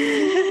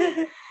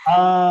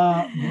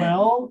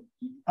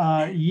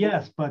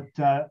 Yes, but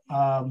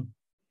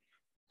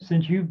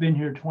since you've been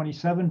here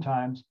 27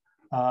 times,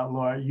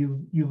 Laura,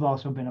 you've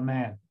also been a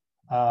man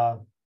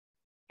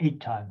 8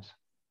 times.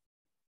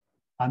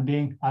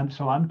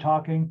 I'm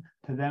talking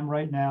to them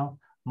right now.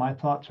 My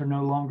thoughts are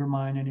no longer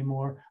mine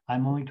anymore.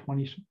 I'm only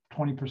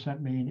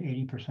 20% me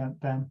and 80%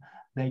 them.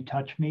 They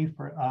touch me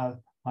for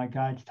my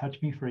guides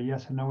touch me for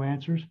yes and no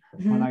answers.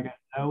 When I get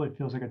no, it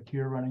feels like a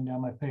tear running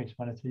down my face.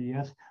 When it's a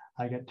yes,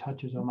 I get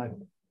touches on my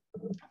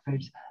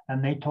face.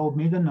 And they told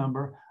me the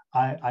number.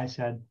 I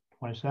said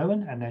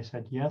 27, and they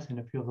said yes, and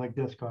it feels like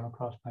this going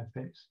across my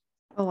face.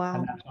 Oh wow!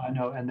 And that's how I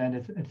know. And then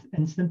it's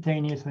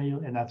instantaneously,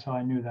 and that's how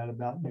I knew that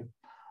about you.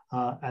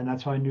 And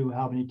that's how I knew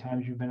how many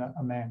times you've been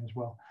a man as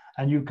well.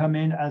 And you come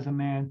in as a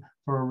man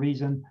for a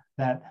reason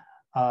that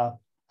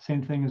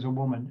same thing as a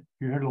woman.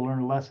 You're here to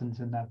learn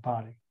lessons in that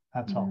body.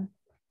 That's all.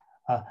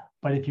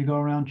 But if you go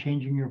around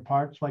changing your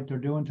parts like they're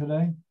doing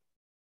today,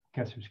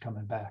 guess who's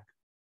coming back?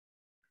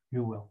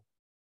 You will,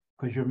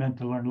 because you're meant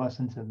to learn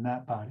lessons in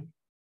that body,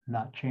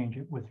 not change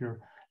it with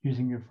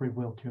using your free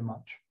will too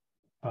much.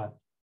 But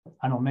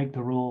I don't make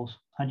the rules.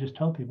 I just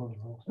tell people the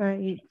rules.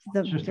 Right.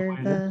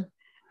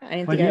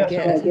 I didn't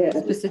get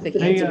a specific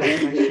answer to that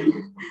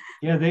question.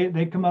 Yeah,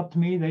 they come up to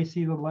me, they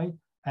see the light,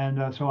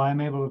 and so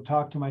I'm able to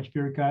talk to my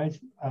spirit guides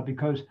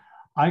because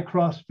I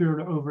cross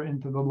spirit over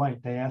into the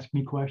light. They ask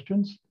me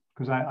questions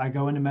because I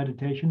go into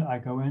meditation. I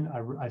go in,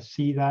 I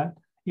see that.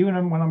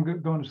 Even when I'm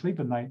going to sleep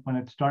at night, when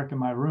it's dark in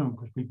my room,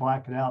 because we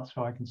black it out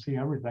so I can see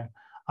everything,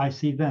 I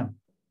see them.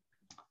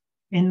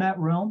 In that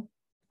realm,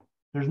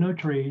 there's no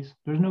trees,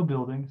 there's no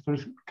buildings,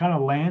 there's kind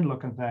of land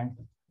looking thing.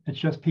 It's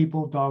just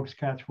people, dogs,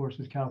 cats,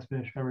 horses, cows,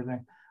 fish,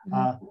 everything.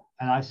 And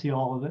I see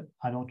all of it.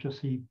 I don't just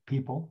see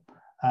people.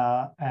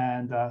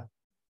 And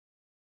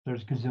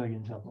there's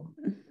gazillions of them.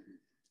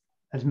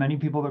 As many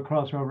people that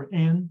cross over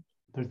in,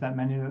 there's that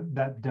many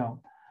that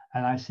don't.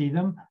 And I see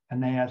them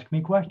and they ask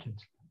me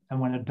questions. And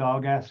when a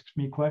dog asks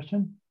me a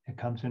question, it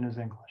comes in as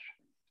English.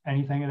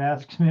 Anything that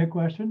asks me a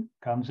question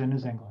comes in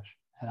as English,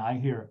 and I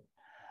hear it.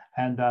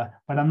 And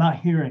but I'm not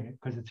hearing it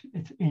because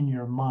it's in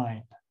your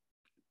mind.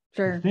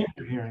 Sure. You think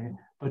you're hearing it,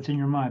 but it's in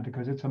your mind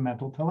because it's a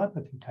mental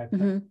telepathy type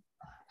thing.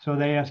 So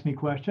they ask me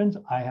questions.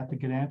 I have to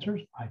get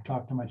answers. I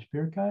talk to my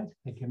spirit guides.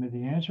 They give me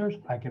the answers.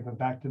 I give it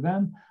back to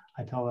them.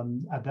 I tell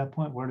them at that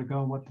point where to go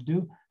and what to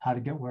do, how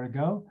to get where to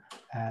go.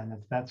 And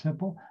it's that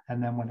simple.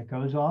 And then when it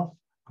goes off,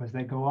 because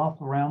they go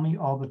off around me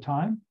all the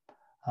time,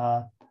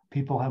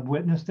 people have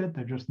witnessed it.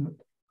 They're just,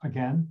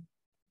 again,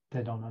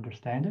 they don't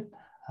understand it.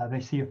 They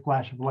see a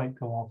flash of light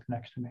go off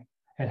next to me.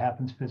 It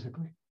happens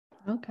physically.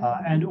 Okay.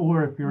 And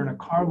or if you're in a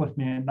car with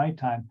me at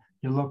nighttime,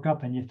 you look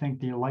up and you think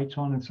the light's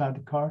on inside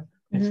the car.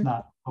 It's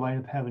not. The light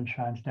of heaven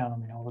shines down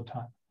on me all the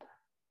time.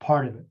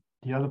 Part of it.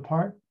 The other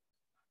part.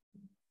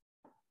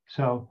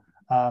 So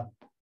I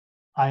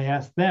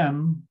asked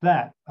them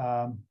that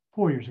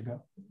 4 years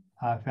ago.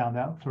 I found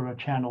out through a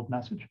channeled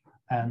message,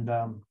 and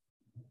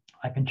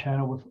I can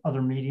channel with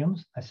other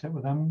mediums. I sit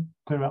with them,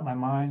 clear out my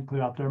mind,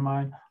 clear out their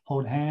mind,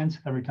 hold hands.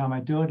 Every time I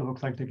do it, it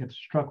looks like they get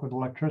struck with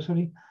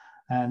electricity,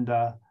 and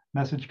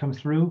message comes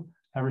through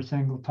every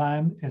single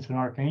time. It's an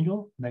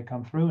archangel. They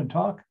come through and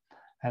talk.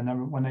 And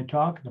then when they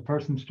talk, the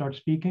person starts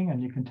speaking,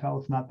 and you can tell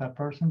it's not that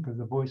person because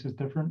the voice is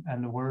different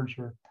and the words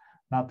are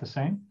not the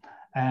same.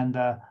 And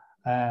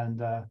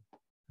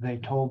they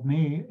told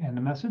me in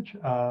the message,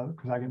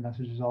 because I get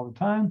messages all the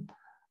time.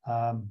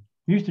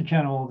 Used to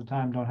channel all the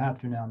time, don't have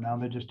to now. Now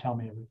they just tell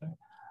me everything.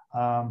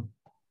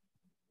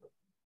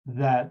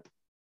 That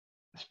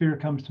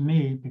spirit comes to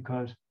me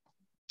because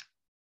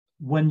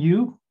when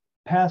you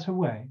pass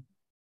away,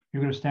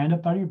 you're going to stand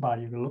up out of your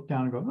body. You're going to look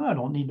down and go, oh, I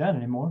don't need that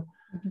anymore.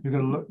 You're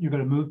going to look. You're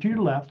going to move to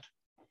your left,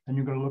 and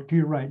you're going to look to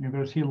your right, and you're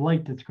going to see a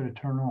light that's going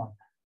to turn on.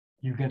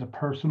 You get a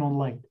personal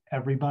light.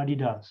 Everybody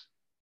does.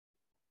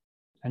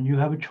 And you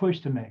have a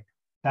choice to make.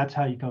 That's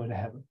how you go to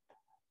heaven.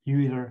 You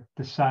either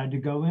decide to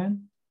go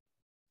in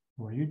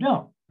or you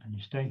don't, and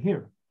you stay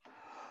here.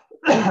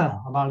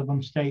 A lot of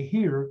them stay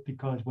here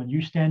because when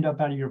you stand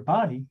up out of your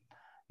body,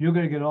 you're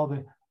going to get all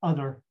the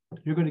other,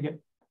 you're going to get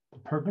the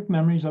perfect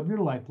memories of your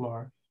life,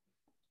 Laura,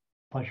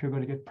 plus you're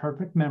going to get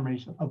perfect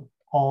memories of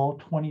all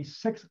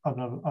 26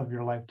 of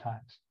your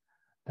lifetimes.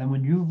 Then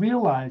when you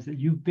realize that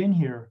you've been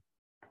here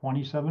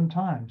 27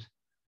 times,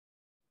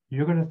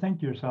 you're going to think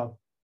to yourself,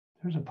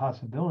 there's a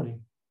possibility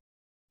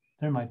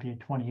there might be a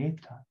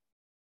 28th time.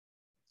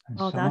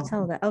 And that's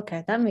how that,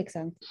 okay, that makes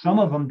sense. Some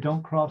of them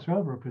don't cross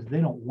over because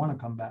they don't want to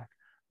come back.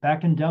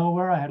 Back in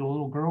Delaware, I had a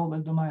little girl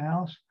lived in my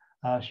house.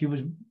 She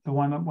was the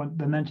one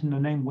that mentioned the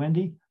name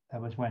Wendy.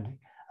 That was Wendy.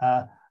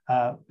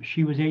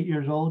 She was 8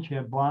 years old. She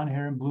had blonde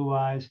hair and blue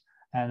eyes,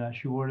 and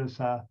she wore this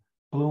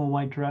blue and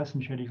white dress,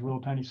 and she had these little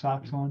tiny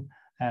socks on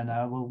and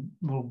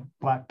little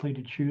black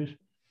pleated shoes.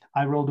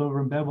 I rolled over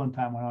in bed one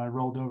time. When I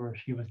rolled over,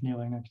 she was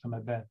kneeling next to my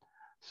bed.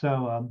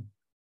 So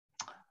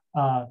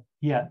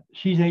yeah,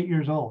 she's 8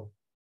 years old.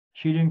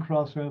 She didn't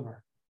cross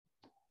over.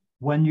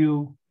 When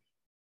you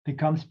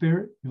become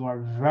spirit, you are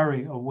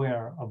very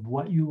aware of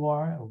what you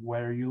are, of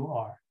where you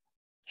are.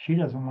 She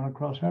doesn't want to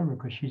cross over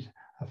because she's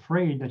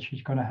afraid that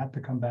she's going to have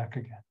to come back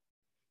again.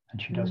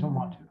 And she doesn't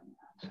want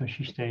to. So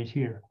she stays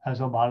here, as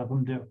a lot of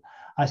them do.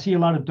 I see a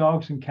lot of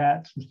dogs and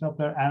cats and stuff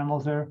there,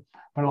 animals there.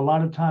 But a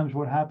lot of times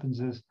what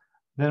happens is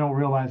they don't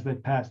realize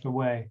they've passed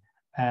away.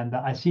 And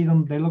I see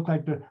them, they look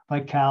like they're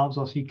like cows.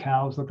 I'll see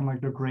cows looking like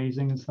they're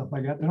grazing and stuff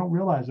like that. They don't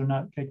realize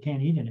they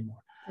can't eat anymore.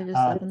 They're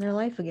just living their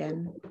life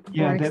again.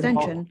 Yeah, or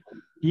extension.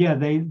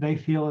 They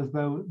feel as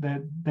though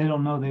that they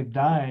don't know they've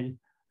died.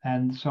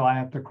 And so I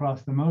have to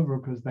cross them over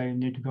because they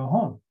need to go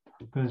home.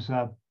 Because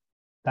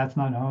that's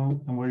not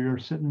home. And where you're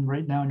sitting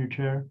right now in your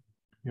chair,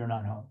 you're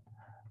not home.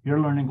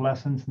 You're learning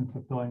lessons and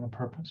fulfilling a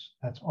purpose.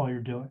 That's all you're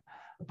doing.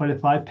 But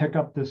if I pick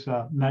up this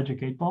magic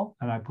 8-ball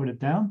and I put it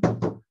down,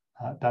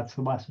 that's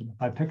the lesson.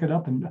 If I pick it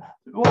up and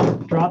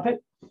drop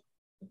it,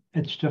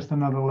 it's just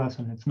another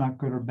lesson. It's not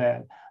good or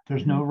bad.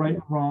 There's no right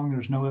or wrong.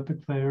 There's no epic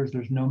failures.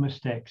 There's no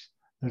mistakes.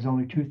 There's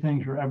only two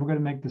things you're ever going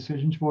to make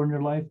decisions for in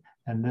your life,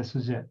 and this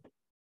is it.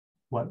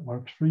 What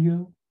works for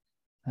you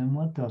and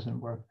what doesn't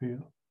work for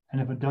you.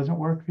 And if it doesn't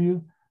work for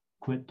you,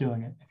 quit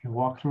doing it. If you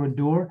walk through a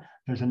door,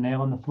 there's a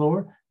nail in the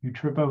floor, you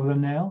trip over the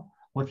nail,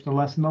 what's the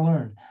lesson to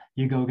learn?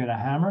 You go get a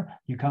hammer,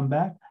 you come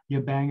back, you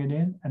bang it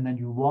in, and then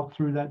you walk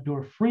through that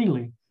door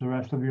freely the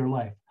rest of your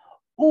life.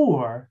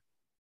 Or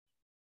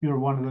you're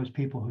one of those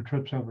people who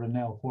trips over a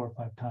nail 4 or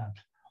 5 times,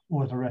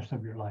 or the rest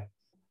of your life.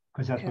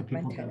 Because that's what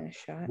people do.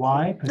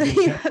 Why? Because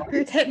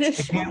they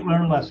can't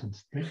learn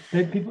lessons.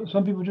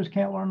 Some people just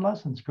can't learn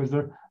lessons because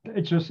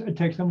it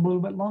takes them a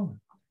little bit longer.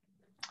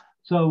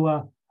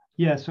 So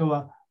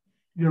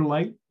your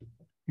light,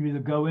 you either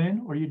go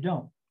in or you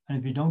don't. And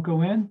if you don't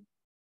go in,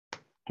 it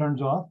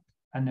turns off,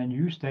 and then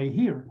you stay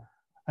here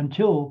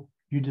until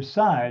you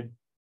decide,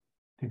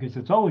 because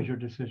it's always your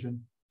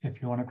decision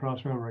if you want to cross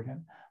over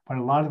again. But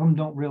a lot of them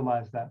don't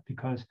realize that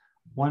because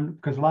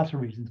lots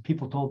of reasons.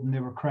 People told them they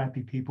were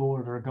crappy people,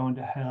 or they're going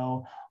to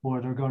hell,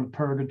 or they're going to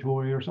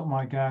purgatory or something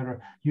like that.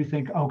 Or you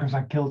think, oh, because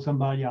I killed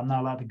somebody, I'm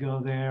not allowed to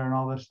go there and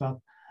all this stuff.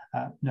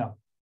 No.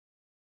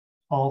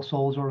 All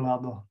souls are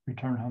allowed to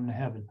return home to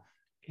heaven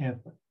if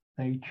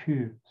they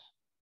choose.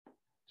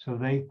 So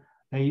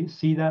they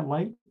see that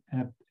light,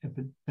 and if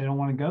they don't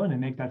want to go and they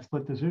make that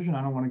split decision,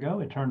 I don't want to go,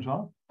 it turns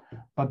off.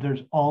 But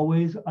there's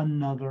always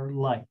another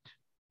light.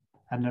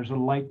 And there's a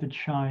light that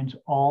shines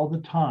all the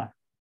time.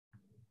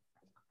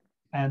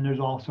 And there's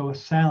also a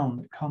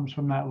sound that comes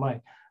from that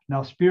light.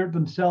 Now, spirit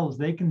themselves,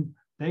 they can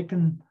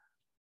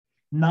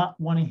not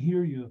want to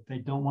hear you if they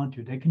don't want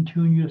to. They can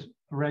tune you as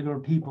regular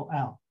people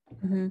out.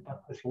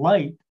 But this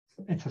light,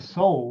 it's a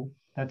soul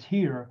that's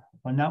here.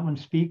 When that one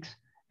speaks,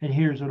 it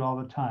hears it all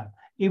the time.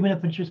 Even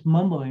if it's just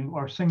mumbling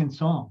or singing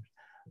songs,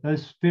 the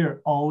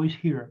spirit always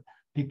hear it.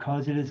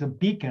 because it is a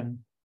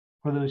beacon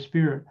for those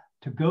spirit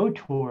to go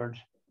towards,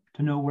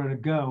 to know where to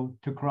go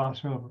to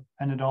cross over.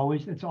 And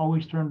it's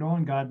always turned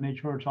on. God made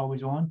sure it's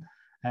always on.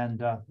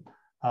 And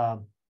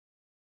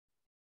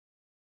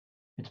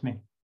it's me.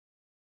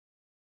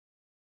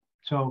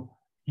 So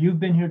you've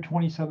been here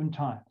 27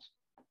 times.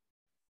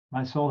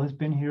 My soul has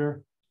been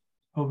here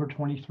over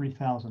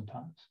 23,000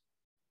 times.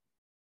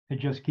 It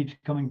just keeps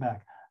coming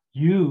back.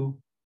 You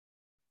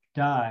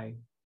die,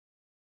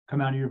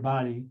 come out of your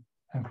body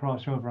and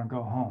cross over and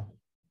go home.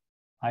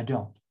 I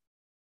don't.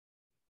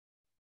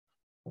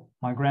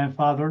 My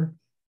grandfather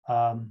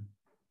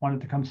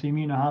wanted to come see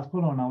me in the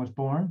hospital when I was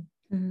born.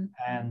 Mm-hmm.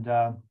 And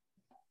I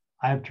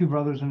have 2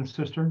 brothers and a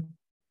sister.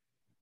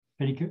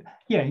 And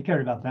he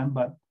cared about them,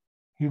 but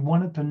he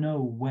wanted to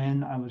know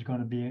when I was going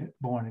to be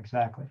born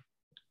exactly,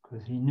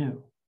 because he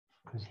knew,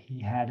 because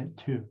he had it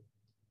too.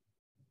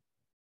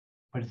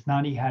 But it's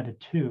not he had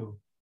it too.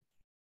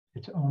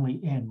 It's only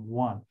in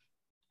one.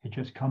 It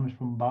just comes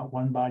from about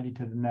one body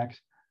to the next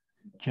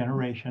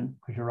generation,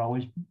 because you're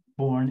always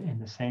born in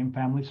the same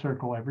family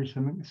circle every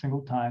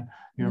single time.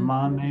 Your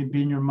mom may have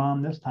been your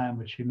mom this time,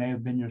 but she may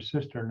have been your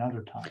sister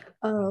another time.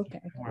 Oh,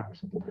 okay.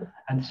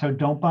 And so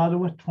don't bother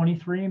with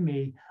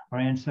 23andMe or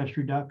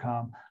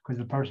Ancestry.com, because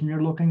the person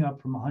you're looking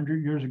up from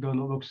 100 years ago that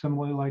looks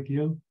similarly like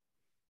you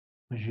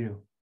was you.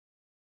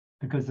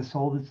 Because the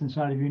soul that's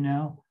inside of you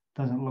now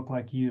doesn't look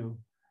like you.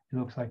 It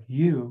looks like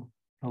you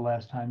the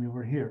last time you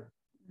were here.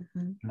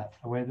 Mm-hmm. And that's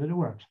the way that it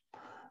works.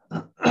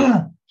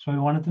 So he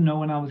wanted to know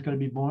when I was going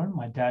to be born.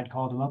 My dad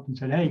called him up and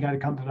said, hey, you got to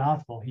come to the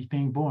hospital. He's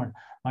being born.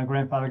 My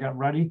grandfather got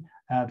ready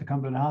to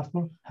come to the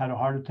hospital, had a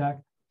heart attack,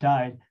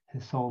 died.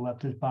 His soul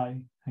left his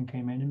body and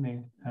came into me,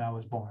 and I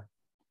was born.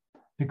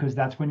 Because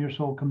that's when your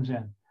soul comes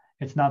in.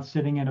 It's not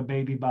sitting in a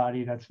baby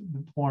body that's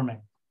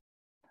forming.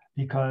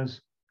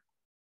 Because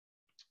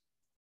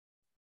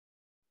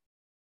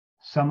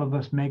some of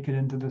us make it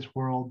into this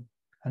world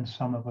and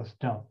some of us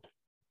don't.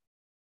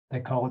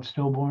 They call it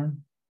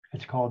stillborn.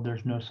 It's called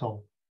there's no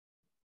soul.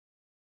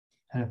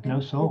 And if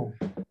no soul,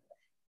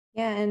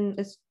 and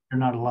you're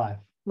not alive.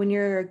 When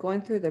you're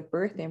going through the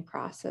birthing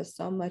process,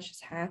 so much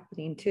is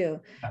happening too.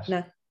 Yes.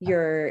 Now,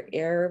 your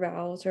air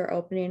valves are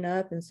opening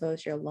up, and so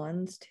is your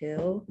lungs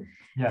too.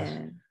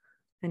 Yes.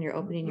 And you're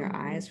opening your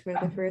eyes for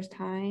the first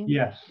time.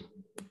 Yes,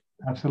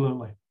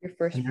 absolutely. Your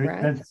first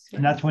breath.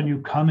 And that's when you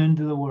come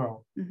into the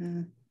world.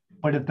 Mm-hmm.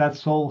 But if that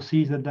soul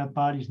sees that that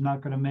body's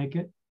not going to make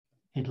it,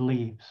 it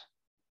leaves.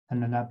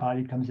 And then that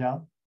body comes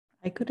out.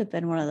 I could have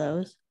been one of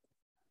those.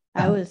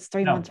 I was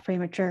 3 months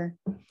premature.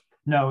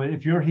 No,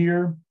 if you're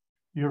here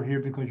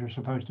because you're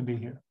supposed to be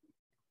here.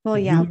 Well,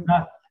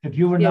 if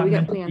you were not we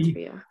got meant to plans be, for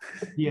you.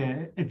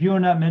 Yeah, if you were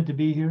not meant to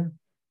be here,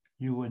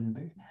 you wouldn't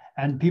be.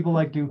 And people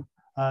like to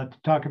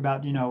talk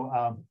about,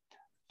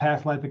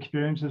 past life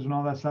experiences and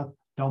all that stuff.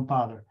 Don't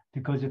bother,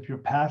 because if your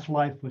past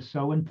life was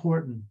so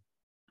important,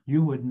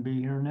 you wouldn't be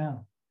here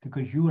now,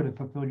 because you would have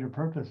fulfilled your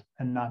purpose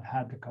and not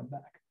had to come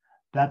back.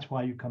 That's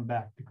why you come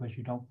back, because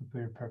you don't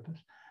fulfill your purpose.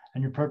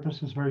 And your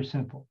purpose is very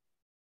simple.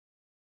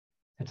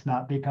 It's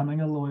not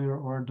becoming a lawyer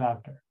or a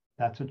doctor.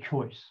 That's a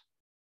choice.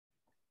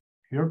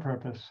 Your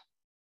purpose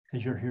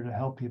is you're here to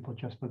help people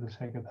just for the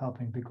sake of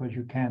helping, because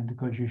you can,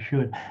 because you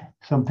should.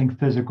 Something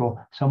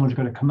physical. Someone's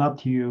going to come up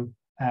to you,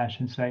 Ash,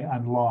 and say,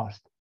 I'm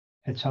lost.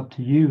 It's up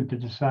to you to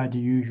decide to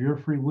use your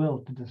free will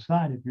to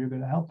decide if you're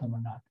going to help them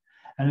or not.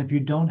 And if you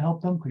don't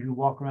help them because you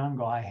walk around and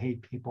go, I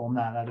hate people,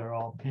 they're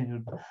all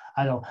opinionated,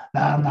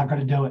 I'm not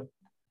going to do it,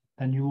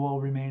 then you will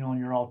remain on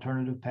your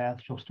alternative path.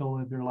 You'll still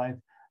live your life.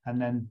 And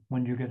then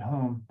when you get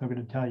home, they're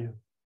going to tell you,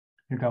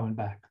 you're going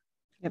back.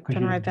 Yep,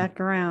 turn right back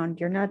around.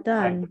 You're not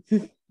done.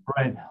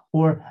 Right.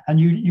 And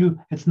you,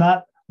 it's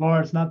not,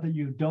 Laura, it's not that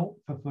you don't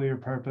fulfill your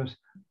purpose,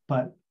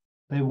 but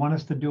they want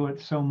us to do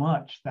it so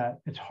much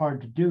that it's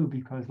hard to do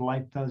because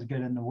life does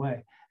get in the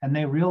way. And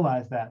they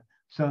realize that.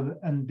 So,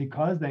 and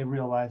because they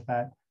realize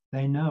that,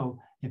 they know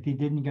if he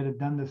didn't get it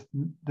done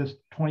this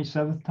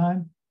 27th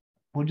time,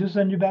 we'll just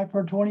send you back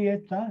for a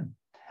 28th time.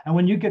 And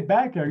when you get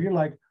back there, you're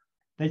like,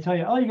 they tell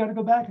you, oh, you got to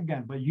go back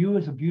again. But you,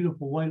 as a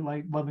beautiful, white,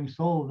 light, loving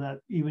soul that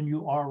even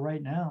you are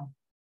right now,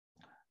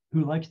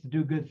 who likes to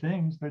do good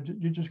things,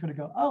 you're just going to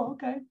go, oh,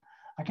 okay,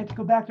 I get to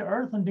go back to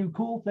Earth and do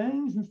cool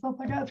things and stuff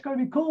like that. It's going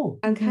to be cool.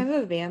 I'm kind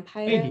of a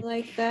vampire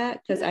like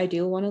that, because I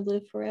do want to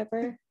live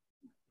forever.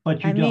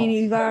 But you don't. I mean,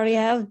 you've already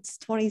have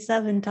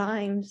 27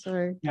 times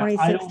or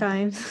 26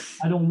 times.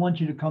 I don't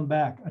want you to come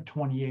back a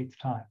 28th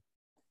time,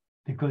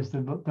 because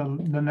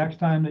the next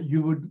time that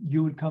you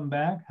would come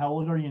back, how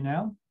old are you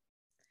now?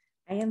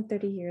 I am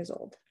 30 years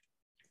old.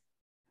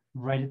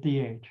 Right at the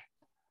age.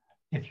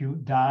 If you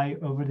die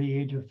over the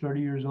age of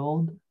 30 years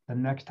old, the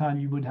next time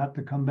you would have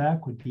to come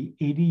back would be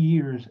 80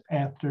 years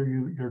after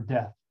your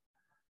death.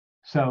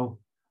 So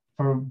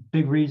for a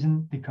big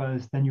reason,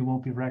 because then you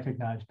won't be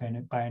recognized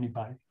by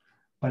anybody.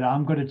 But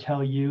I'm going to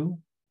tell you,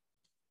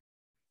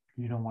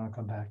 you don't want to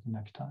come back the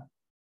next time,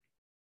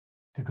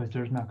 because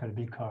there's not going to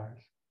be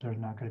cars. There's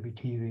not going to be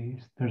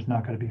TVs. There's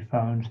not going to be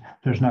phones.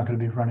 There's not going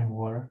to be running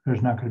water.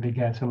 There's not going to be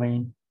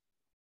gasoline.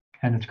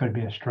 And it's going to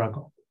be a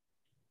struggle.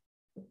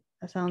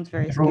 That sounds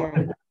very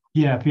scary.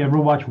 Yeah, if you ever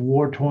watch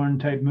war-torn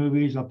type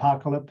movies,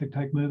 apocalyptic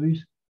type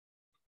movies,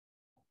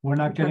 we're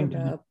not getting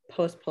to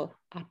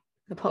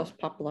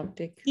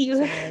post-apocalyptic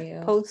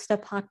scenario.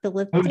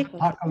 Post-apocalyptic.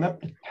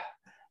 Post-apocalyptic.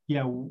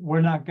 Yeah,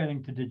 we're not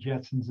getting to the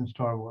Jetsons in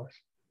Star Wars.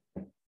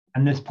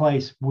 And this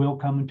place will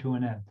come to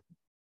an end.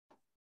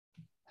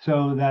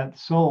 So that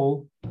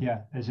soul,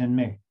 yeah, is in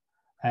me.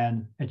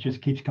 And it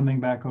just keeps coming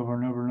back over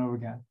and over and over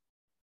again.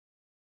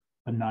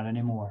 But not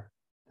anymore.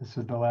 This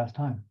is the last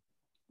time.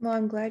 Well,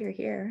 I'm glad you're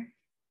here.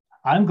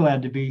 I'm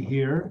glad to be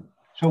here.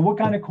 So what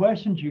kind of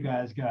questions you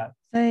guys got?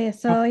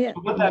 So yeah.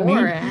 What that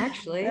More, means,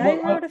 actually. I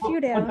wrote a few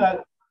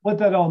down. What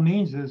that all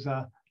means is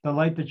the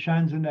light that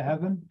shines into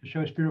heaven to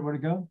show spirit where to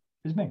go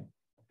is me.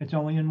 It's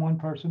only in one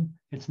person.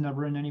 It's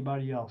never in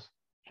anybody else.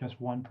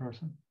 Just one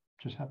person.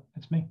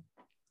 It's me.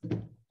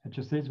 It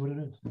just is what it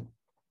is.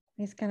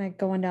 He's kind of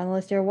going down the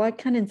list here. What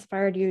kind of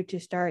inspired you to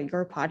start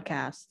your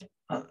podcast?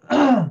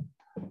 Because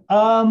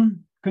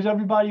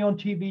everybody on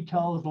TV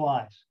tells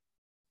lies.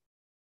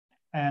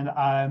 And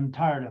I'm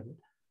tired of it.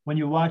 When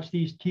you watch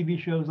these TV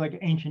shows like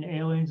Ancient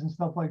Aliens and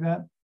stuff like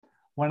that,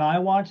 when I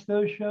watch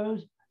those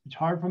shows, it's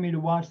hard for me to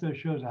watch those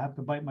shows. I have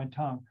to bite my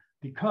tongue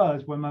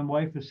because when my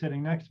wife is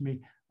sitting next to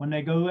me, when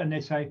they go and they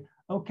say,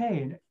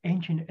 okay, and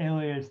Ancient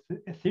Aliens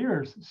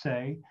theorists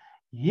say,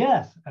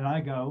 yes. And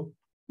I go,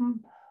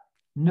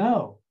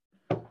 no,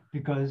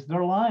 because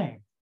they're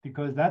lying,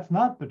 because that's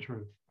not the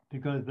truth,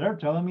 because they're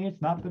telling me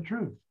it's not the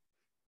truth.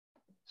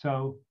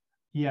 So,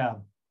 yeah,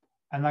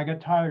 and I get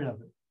tired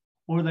of it.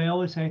 Or they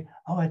always say,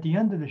 oh, at the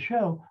end of the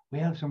show, we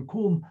have some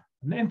cool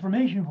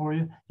information for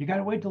you. You got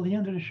to wait till the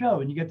end of the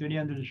show. And you get to the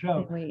end of the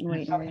show. Wait. You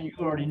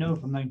already know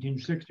from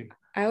 1960.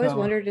 I always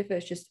wondered if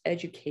it's just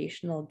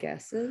educational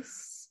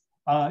guesses.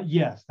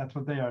 Yes, that's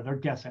what they are. They're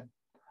guessing.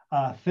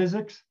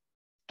 Physics,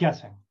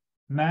 guessing.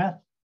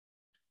 Math,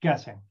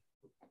 guessing.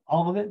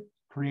 All of it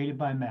created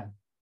by men.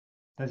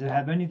 Does it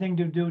have anything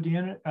to do with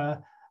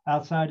the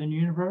outside in the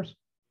universe?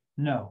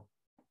 No.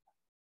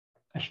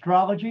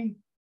 Astrology?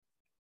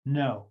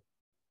 No.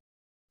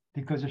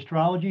 Because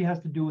astrology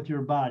has to do with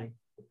your body.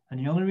 And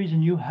the only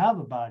reason you have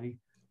a body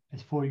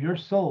is for your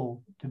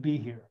soul to be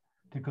here,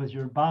 because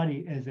your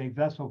body is a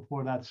vessel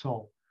for that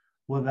soul.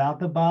 Without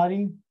the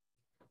body,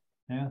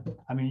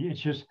 it's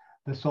just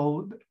the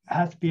soul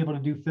has to be able to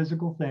do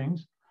physical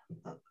things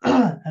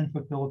and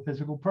fulfill a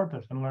physical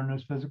purpose and learn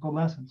those physical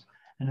lessons.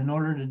 And in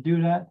order to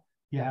do that,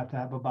 you have to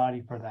have a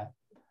body for that.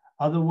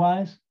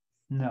 Otherwise,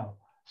 no.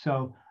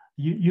 So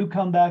you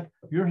come back,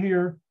 you're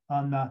here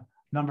on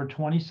number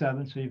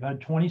 27. So you've had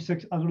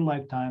 26 other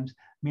lifetimes,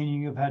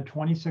 meaning you've had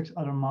 26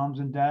 other moms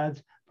and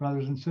dads,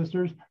 brothers and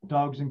sisters,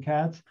 dogs and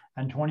cats,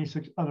 and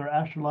 26 other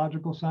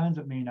astrological signs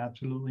that mean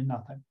absolutely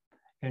nothing.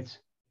 It's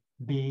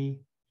BS.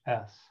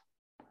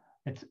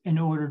 It's in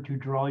order to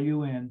draw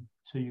you in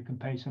so you can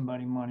pay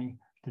somebody money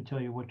to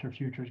tell you what your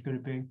future is going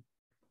to be.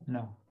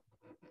 No.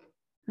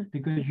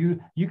 Because you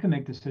can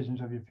make decisions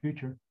of your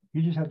future.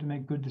 You just have to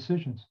make good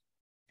decisions.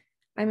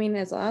 I mean,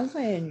 as long as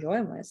I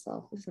enjoy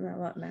myself, isn't that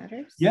what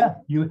matters? Yeah,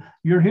 you're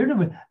here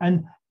to,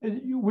 and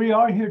we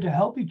are here to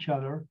help each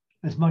other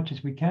as much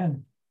as we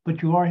can,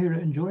 but you are here to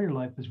enjoy your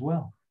life as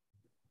well.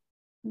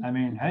 I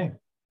mean, hey,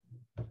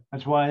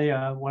 that's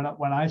why when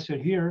I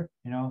sit here,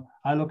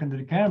 I look into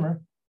the camera,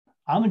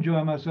 I'm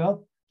enjoying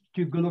myself.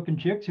 Two good-looking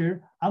chicks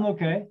here, I'm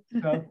okay.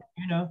 So,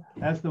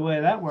 that's the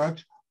way that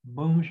works.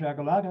 Boom,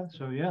 shakalaka.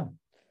 So yeah,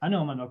 I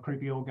know I'm not a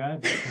creepy old guy,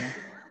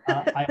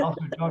 but I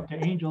also talk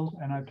to angels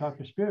and I talk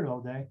to spirit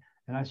all day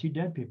and I see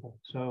dead people.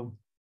 So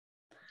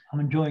I'm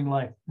enjoying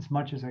life as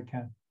much as I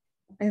can.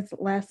 And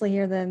lastly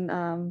here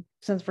then,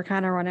 since we're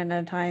kind of running out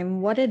of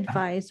time, what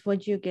advice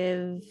would you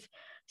give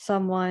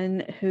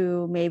someone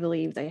who may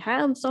believe they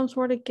have some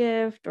sort of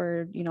gift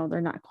or, they're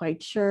not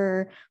quite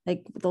sure,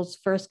 like those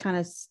first kind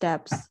of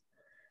steps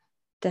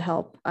to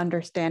help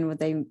understand what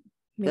they...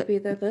 Maybe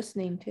they're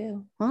listening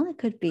too. Well, it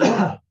could be.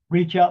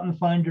 Reach out and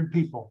find your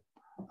people.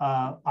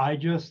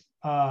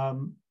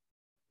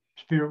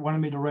 Spirit wanted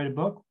me to write a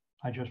book.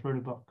 I just wrote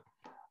a book,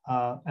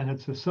 and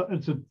it's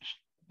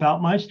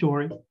about my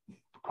story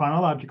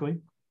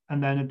chronologically,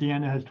 and then at the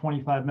end it has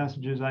 25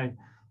 messages I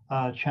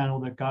channel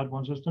that God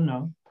wants us to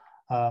know,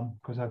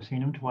 because I've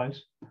seen him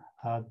twice.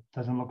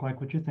 Doesn't look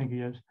like what you think he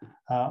is.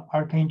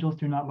 Archangels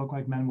do not look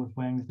like men with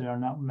wings. They are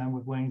not men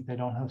with wings. They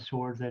don't have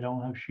swords. They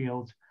don't have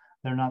shields.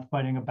 They're not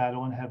fighting a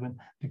battle in heaven,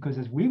 because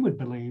as we would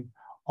believe,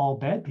 all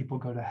bad people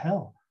go to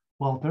hell.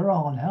 Well, if they're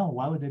all in hell,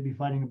 why would they be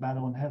fighting a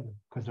battle in heaven?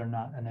 Because they're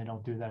not, and they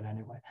don't do that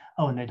anyway.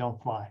 Oh, and they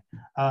don't fly.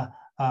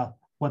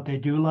 What they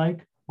do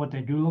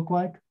look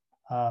like,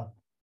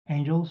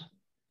 angels,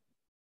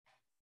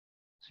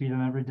 see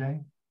them every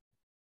day.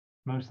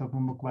 Most of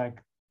them look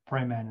like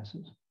praying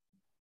mantises.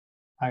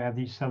 I have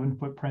these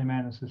 7-foot praying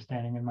mantises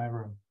standing in my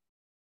room.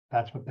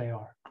 That's what they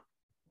are.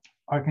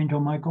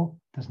 Archangel Michael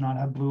does not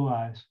have blue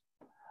eyes.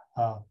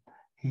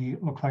 He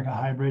looks like a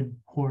hybrid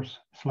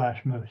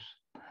horse/moose.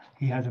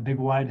 He has a big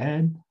wide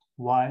head,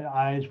 wide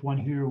eyes, one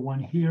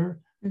here,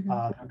 They're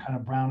kind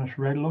of brownish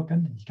red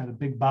looking. He's got a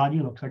big body,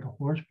 looks like a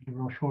horse with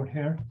real short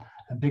hair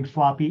and big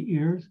floppy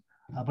ears,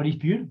 but he's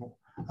beautiful.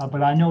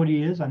 But I know what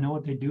he is. I know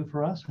what they do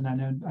for us, and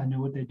I know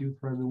what they do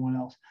for everyone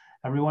else.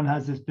 Everyone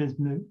has this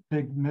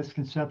big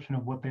misconception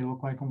of what they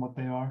look like and what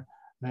they are.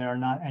 They are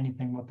not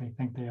anything what they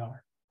think they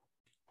are.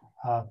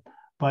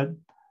 But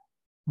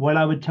what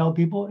I would tell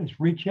people is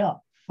reach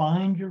out,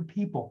 find your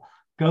people.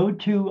 Go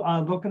to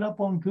look it up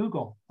on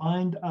Google.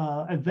 Find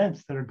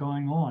events that are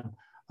going on.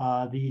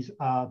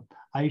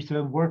 I used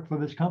to work for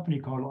this company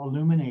called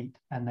Illuminate,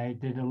 and they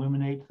did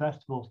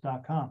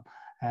illuminatefestivals.com.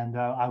 And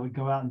I would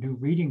go out and do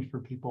readings for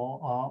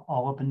people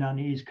all up and down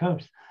the East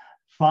Coast.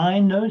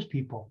 Find those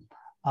people.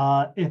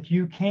 If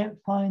you can't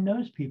find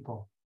those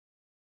people,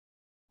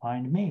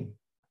 find me.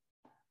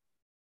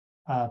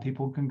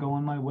 People can go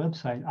on my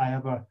website. I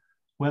have a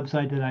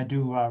website that I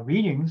do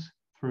readings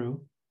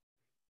through,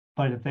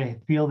 but if they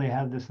feel they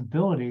have this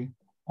ability,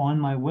 on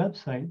my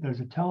website, there's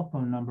a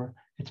telephone number.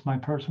 It's my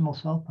personal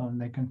cell phone.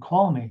 They can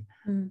call me.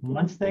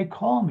 Once they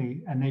call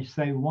me and they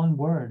say one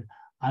word,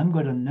 I'm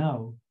going to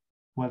know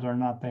whether or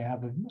not they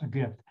have a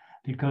gift.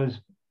 Because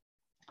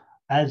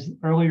as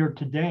earlier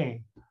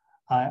today,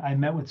 I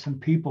met with some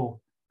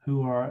people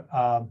who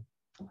are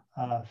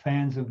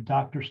fans of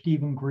Dr.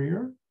 Stephen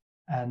Greer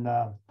and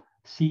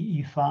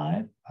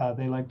CE5.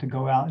 They like to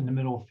go out in the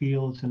middle of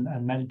fields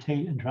and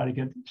meditate and try to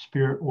get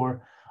spirit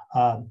or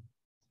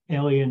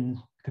aliens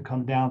to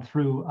come down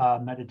through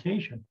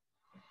meditation.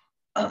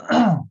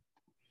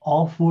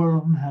 All four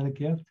of them had a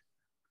gift,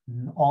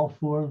 and all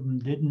four of them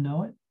didn't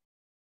know it.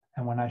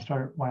 And when I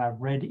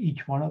read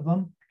each one of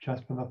them,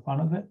 just for the fun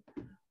of it,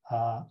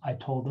 I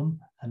told them,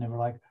 and they were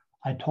like,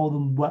 I told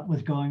them what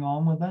was going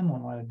on with them.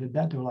 When I did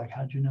that, they were like,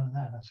 how'd you know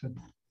that? I said,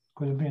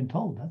 because I'm being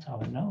told, that's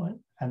how I know it.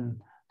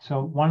 And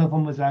so one of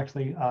them was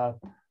actually a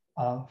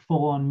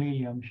full-on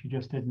medium. She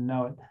just didn't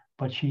know it.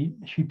 But she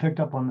picked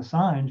up on the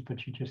signs,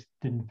 but she just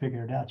didn't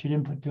figure it out. She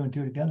didn't put two and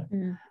two together.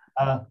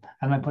 And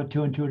I put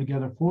two and two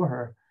together for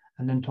her,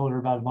 and then told her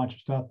about a bunch of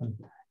stuff. And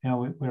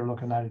we were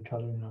looking at each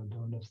other,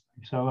 doing this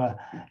thing. So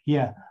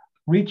yeah,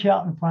 reach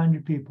out and find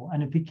your people.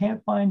 And if you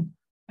can't find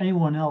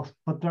anyone else,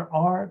 but there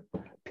are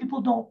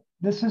people don't.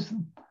 This is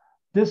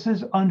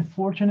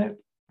unfortunate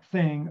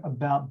thing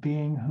about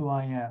being who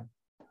I am.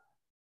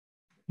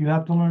 You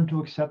have to learn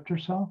to accept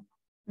yourself,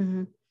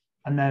 and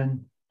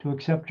then to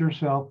accept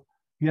yourself,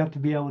 you have to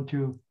be able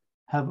to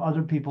have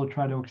other people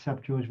try to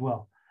accept you as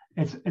well.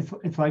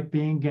 It's like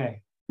being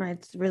gay. Right.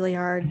 It's really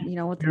hard,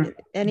 with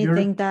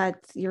anything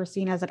that you're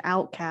seen as an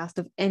outcast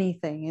of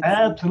anything.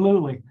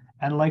 Absolutely.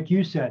 And like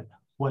you said,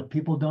 what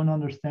people don't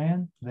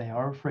understand, they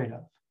are afraid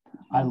of.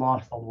 I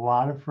lost a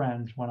lot of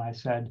friends when I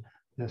said,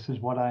 this is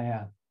what I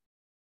am,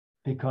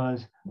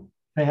 because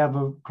they have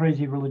a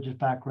crazy religious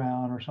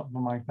background or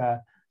something like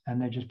that,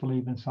 and they just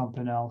believe in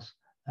something else.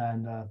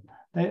 And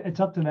it's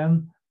up to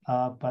them.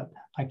 But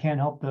I can't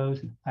help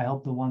those. I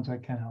help the ones I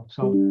can help.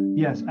 So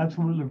yes,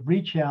 absolutely.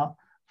 Reach out,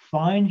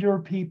 find your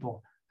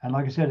people. And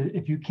like I said,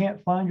 if you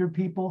can't find your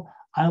people,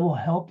 I will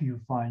help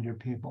you find your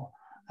people.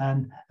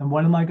 And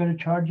what am I going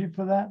to charge you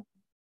for that?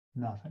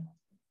 Nothing.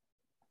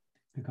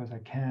 Because I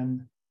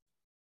can.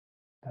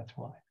 That's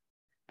why.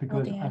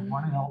 Because I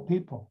want to help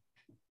people.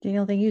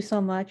 Daniel, thank you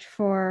so much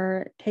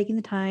for taking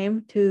the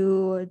time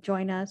to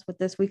join us with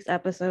this week's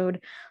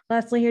episode.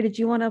 Lastly here, did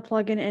you want to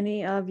plug in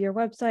any of your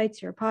websites,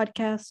 your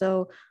podcasts,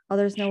 so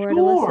others know where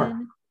to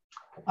listen?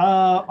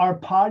 Our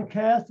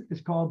podcast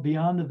is called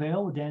Beyond the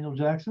Veil with Daniel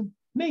Jackson,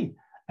 me.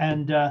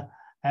 And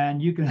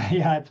you can,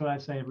 yeah, that's what I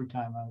say every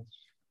time.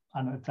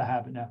 I know it's a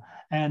habit now.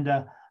 And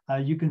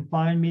you can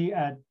find me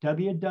at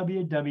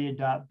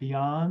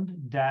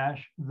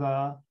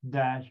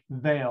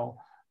www.beyond-the-veil.com.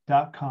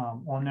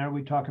 On there,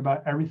 we talk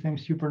about everything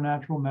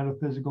supernatural,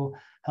 metaphysical,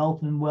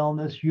 health and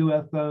wellness,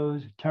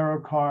 UFOs, tarot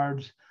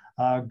cards,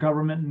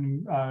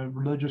 government and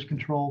religious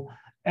control,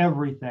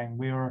 everything.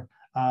 We are,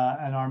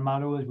 and our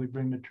motto is we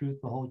bring the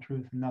truth, the whole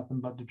truth, and nothing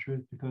but the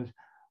truth, because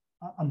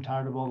I'm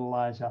tired of all the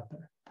lies out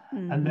there.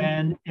 And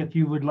then if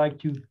you would like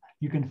to,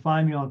 you can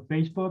find me on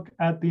Facebook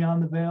at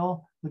Beyond the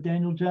Veil with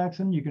Daniel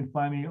Jackson. You can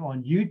find me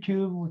on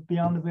YouTube with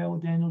Beyond the Veil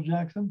with Daniel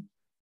Jackson.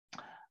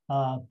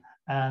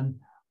 And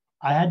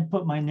I had to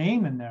put my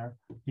name in there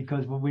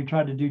because when we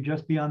tried to do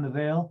just Beyond the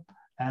Veil,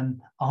 and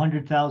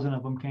 100,000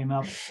 of them came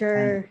up.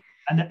 Sure.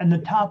 And the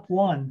top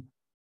one,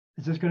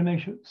 is this going to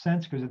make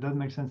sense? Because it doesn't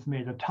make sense to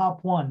me. The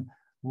top one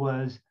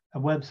was a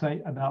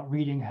website about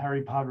reading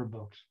Harry Potter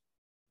books.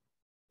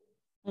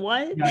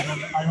 What?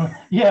 Yeah,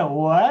 yeah,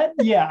 what?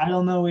 Yeah, I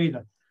don't know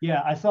either.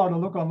 Yeah, I saw the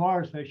look on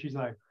Laura's face. She's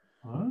like,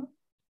 huh?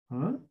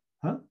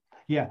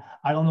 Yeah,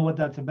 I don't know what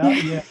that's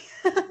about. Yeah,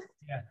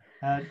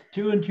 yeah.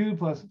 2 and 2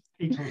 plus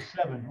equals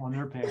 7 on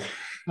their page.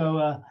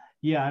 So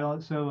yeah, I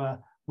don't. So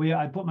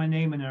I put my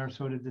name in there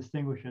so to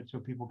distinguish it, so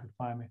people could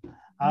find me.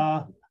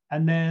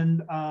 And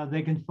then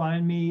they can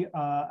find me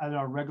at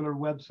our regular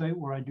website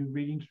where I do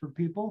readings for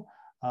people.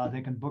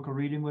 They can book a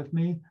reading with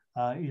me,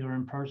 either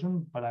in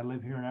person, but I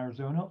live here in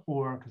Arizona,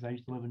 or because I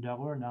used to live in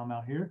Delaware, now I'm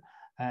out here.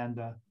 And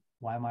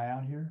why am I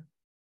out here?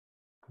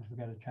 because we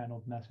got a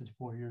channeled message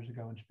 4 years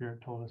ago and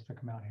Spirit told us to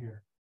come out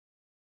here.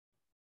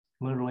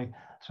 Literally.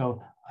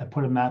 So I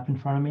put a map in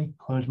front of me,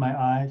 closed my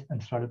eyes,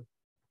 and started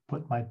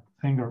put my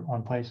finger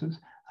on places.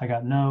 I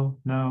got no,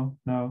 no,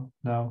 no,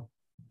 no,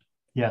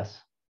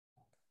 yes.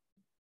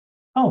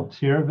 Oh,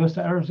 Sierra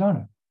Vista,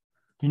 Arizona.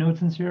 Do you know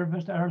what's in Sierra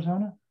Vista,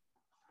 Arizona?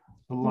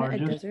 The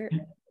largest. Desert?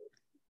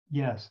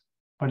 Yes,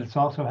 but it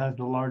also has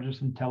the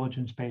largest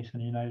intelligence base in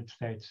the United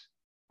States.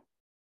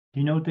 Do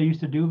you know what they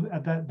used to do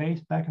at that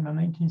base back in the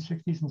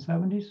 1960s and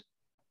 70s?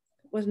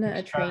 Wasn't it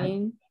a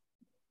training?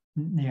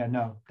 Yeah,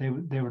 no,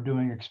 they were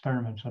doing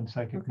experiments on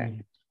psychic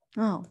mediums.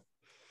 Oh.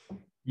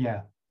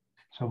 Yeah.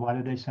 So why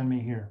did they send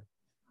me here?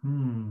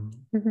 So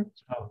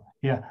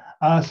yeah.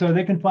 So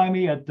they can find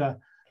me at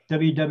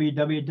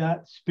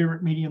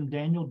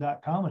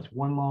www.spiritmediumdaniel.com. It's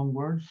one long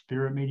word,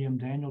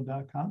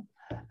 spiritmediumdaniel.com.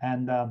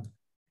 And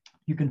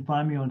you can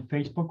find me on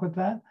Facebook with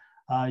that.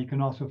 You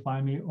can also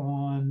find me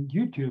on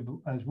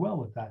YouTube as well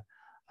with that.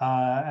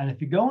 And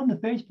if you go on the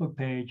Facebook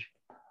page,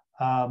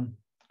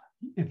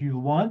 if you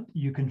want,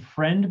 you can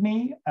friend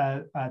me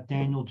at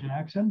Daniel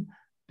Jackson,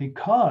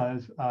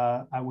 because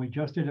we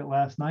just did it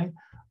last night.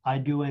 I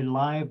do a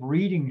live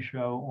reading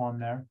show on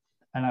there,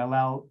 and I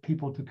allow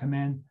people to come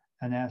in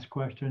and ask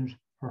questions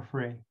for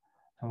free.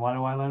 And why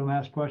do I let them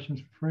ask questions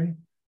for free?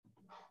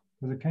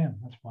 Because I can.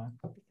 That's fine.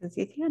 Because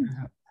you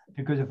can.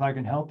 Because if I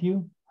can help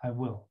you, I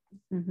will.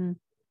 Mm-hmm.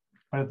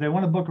 But if they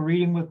want to book a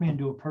reading with me and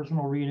do a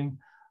personal reading,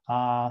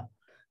 I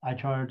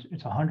charge,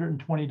 it's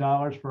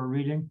 $120 for a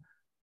reading,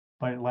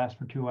 but it lasts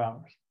for 2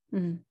 hours.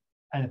 Mm-hmm.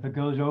 And if it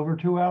goes over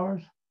 2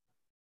 hours,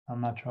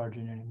 I'm not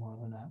charging any more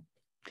than that.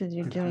 Because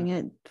you're doing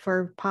it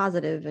for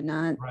positive and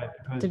not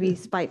to be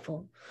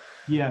spiteful.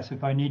 Yes,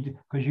 if I need to,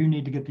 because you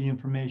need to get the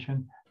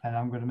information, and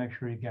I'm going to make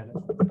sure you get it.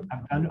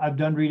 I've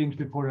done readings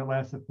before that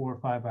lasted 4 or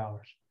 5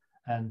 hours,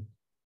 and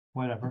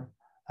whatever.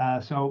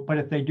 But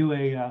if they do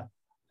a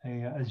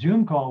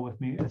Zoom call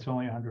with me, it's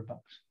only $100.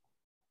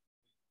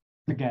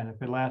 Again,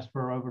 if it lasts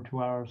for over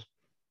 2 hours,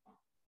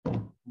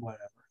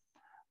 whatever.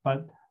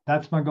 But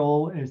that's my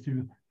goal, is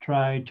to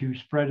try to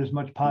spread as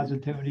much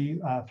positivity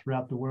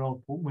throughout the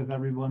world with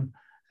everyone.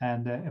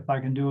 And if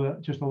I can do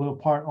just a little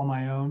part on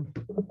my own,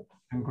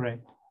 then great.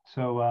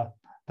 So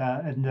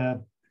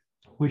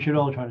we should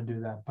all try to do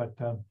that. But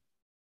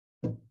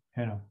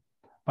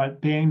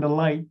but being the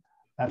light,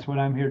 that's what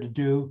I'm here to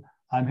do.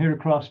 I'm here to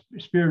cross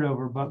spirit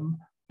over, but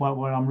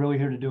what I'm really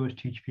here to do is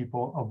teach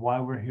people of why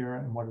we're here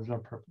and what is our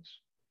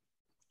purpose.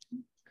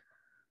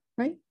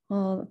 Right.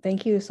 Well,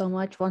 thank you so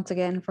much once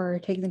again for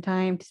taking the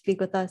time to speak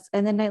with us.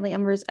 And then Nightly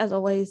Embers, as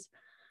always,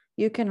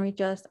 you can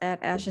reach us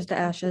at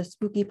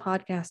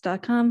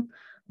ashes2ashes.spookypodcast.com,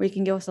 where you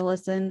can give us a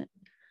listen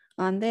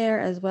on there,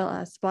 as well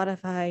as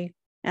Spotify,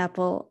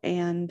 Apple,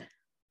 and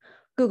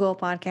Google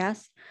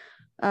Podcasts.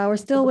 We're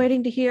still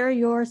waiting to hear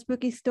your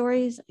spooky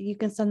stories. You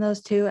can send those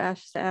to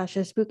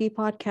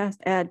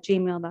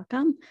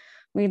ashes2ashes.spookypodcast@gmail.com.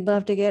 We'd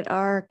love to get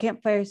our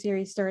campfire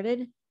series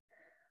started.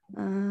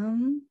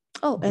 And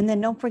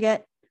then don't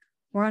forget,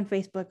 we're on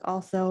Facebook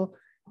also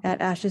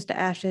at Ashes to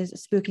Ashes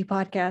Spooky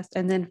Podcast.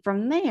 And then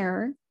from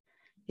there,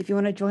 if you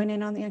want to join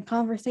in on the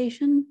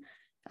conversation,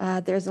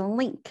 there's a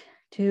link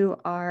to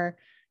our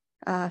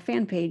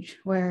fan page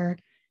where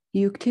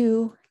you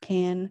too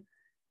can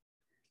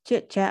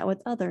chit chat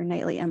with other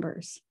Nightly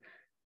Embers.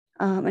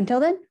 Until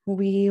then,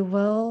 we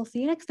will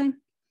see you next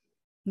time.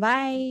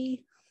 Bye.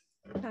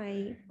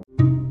 Bye.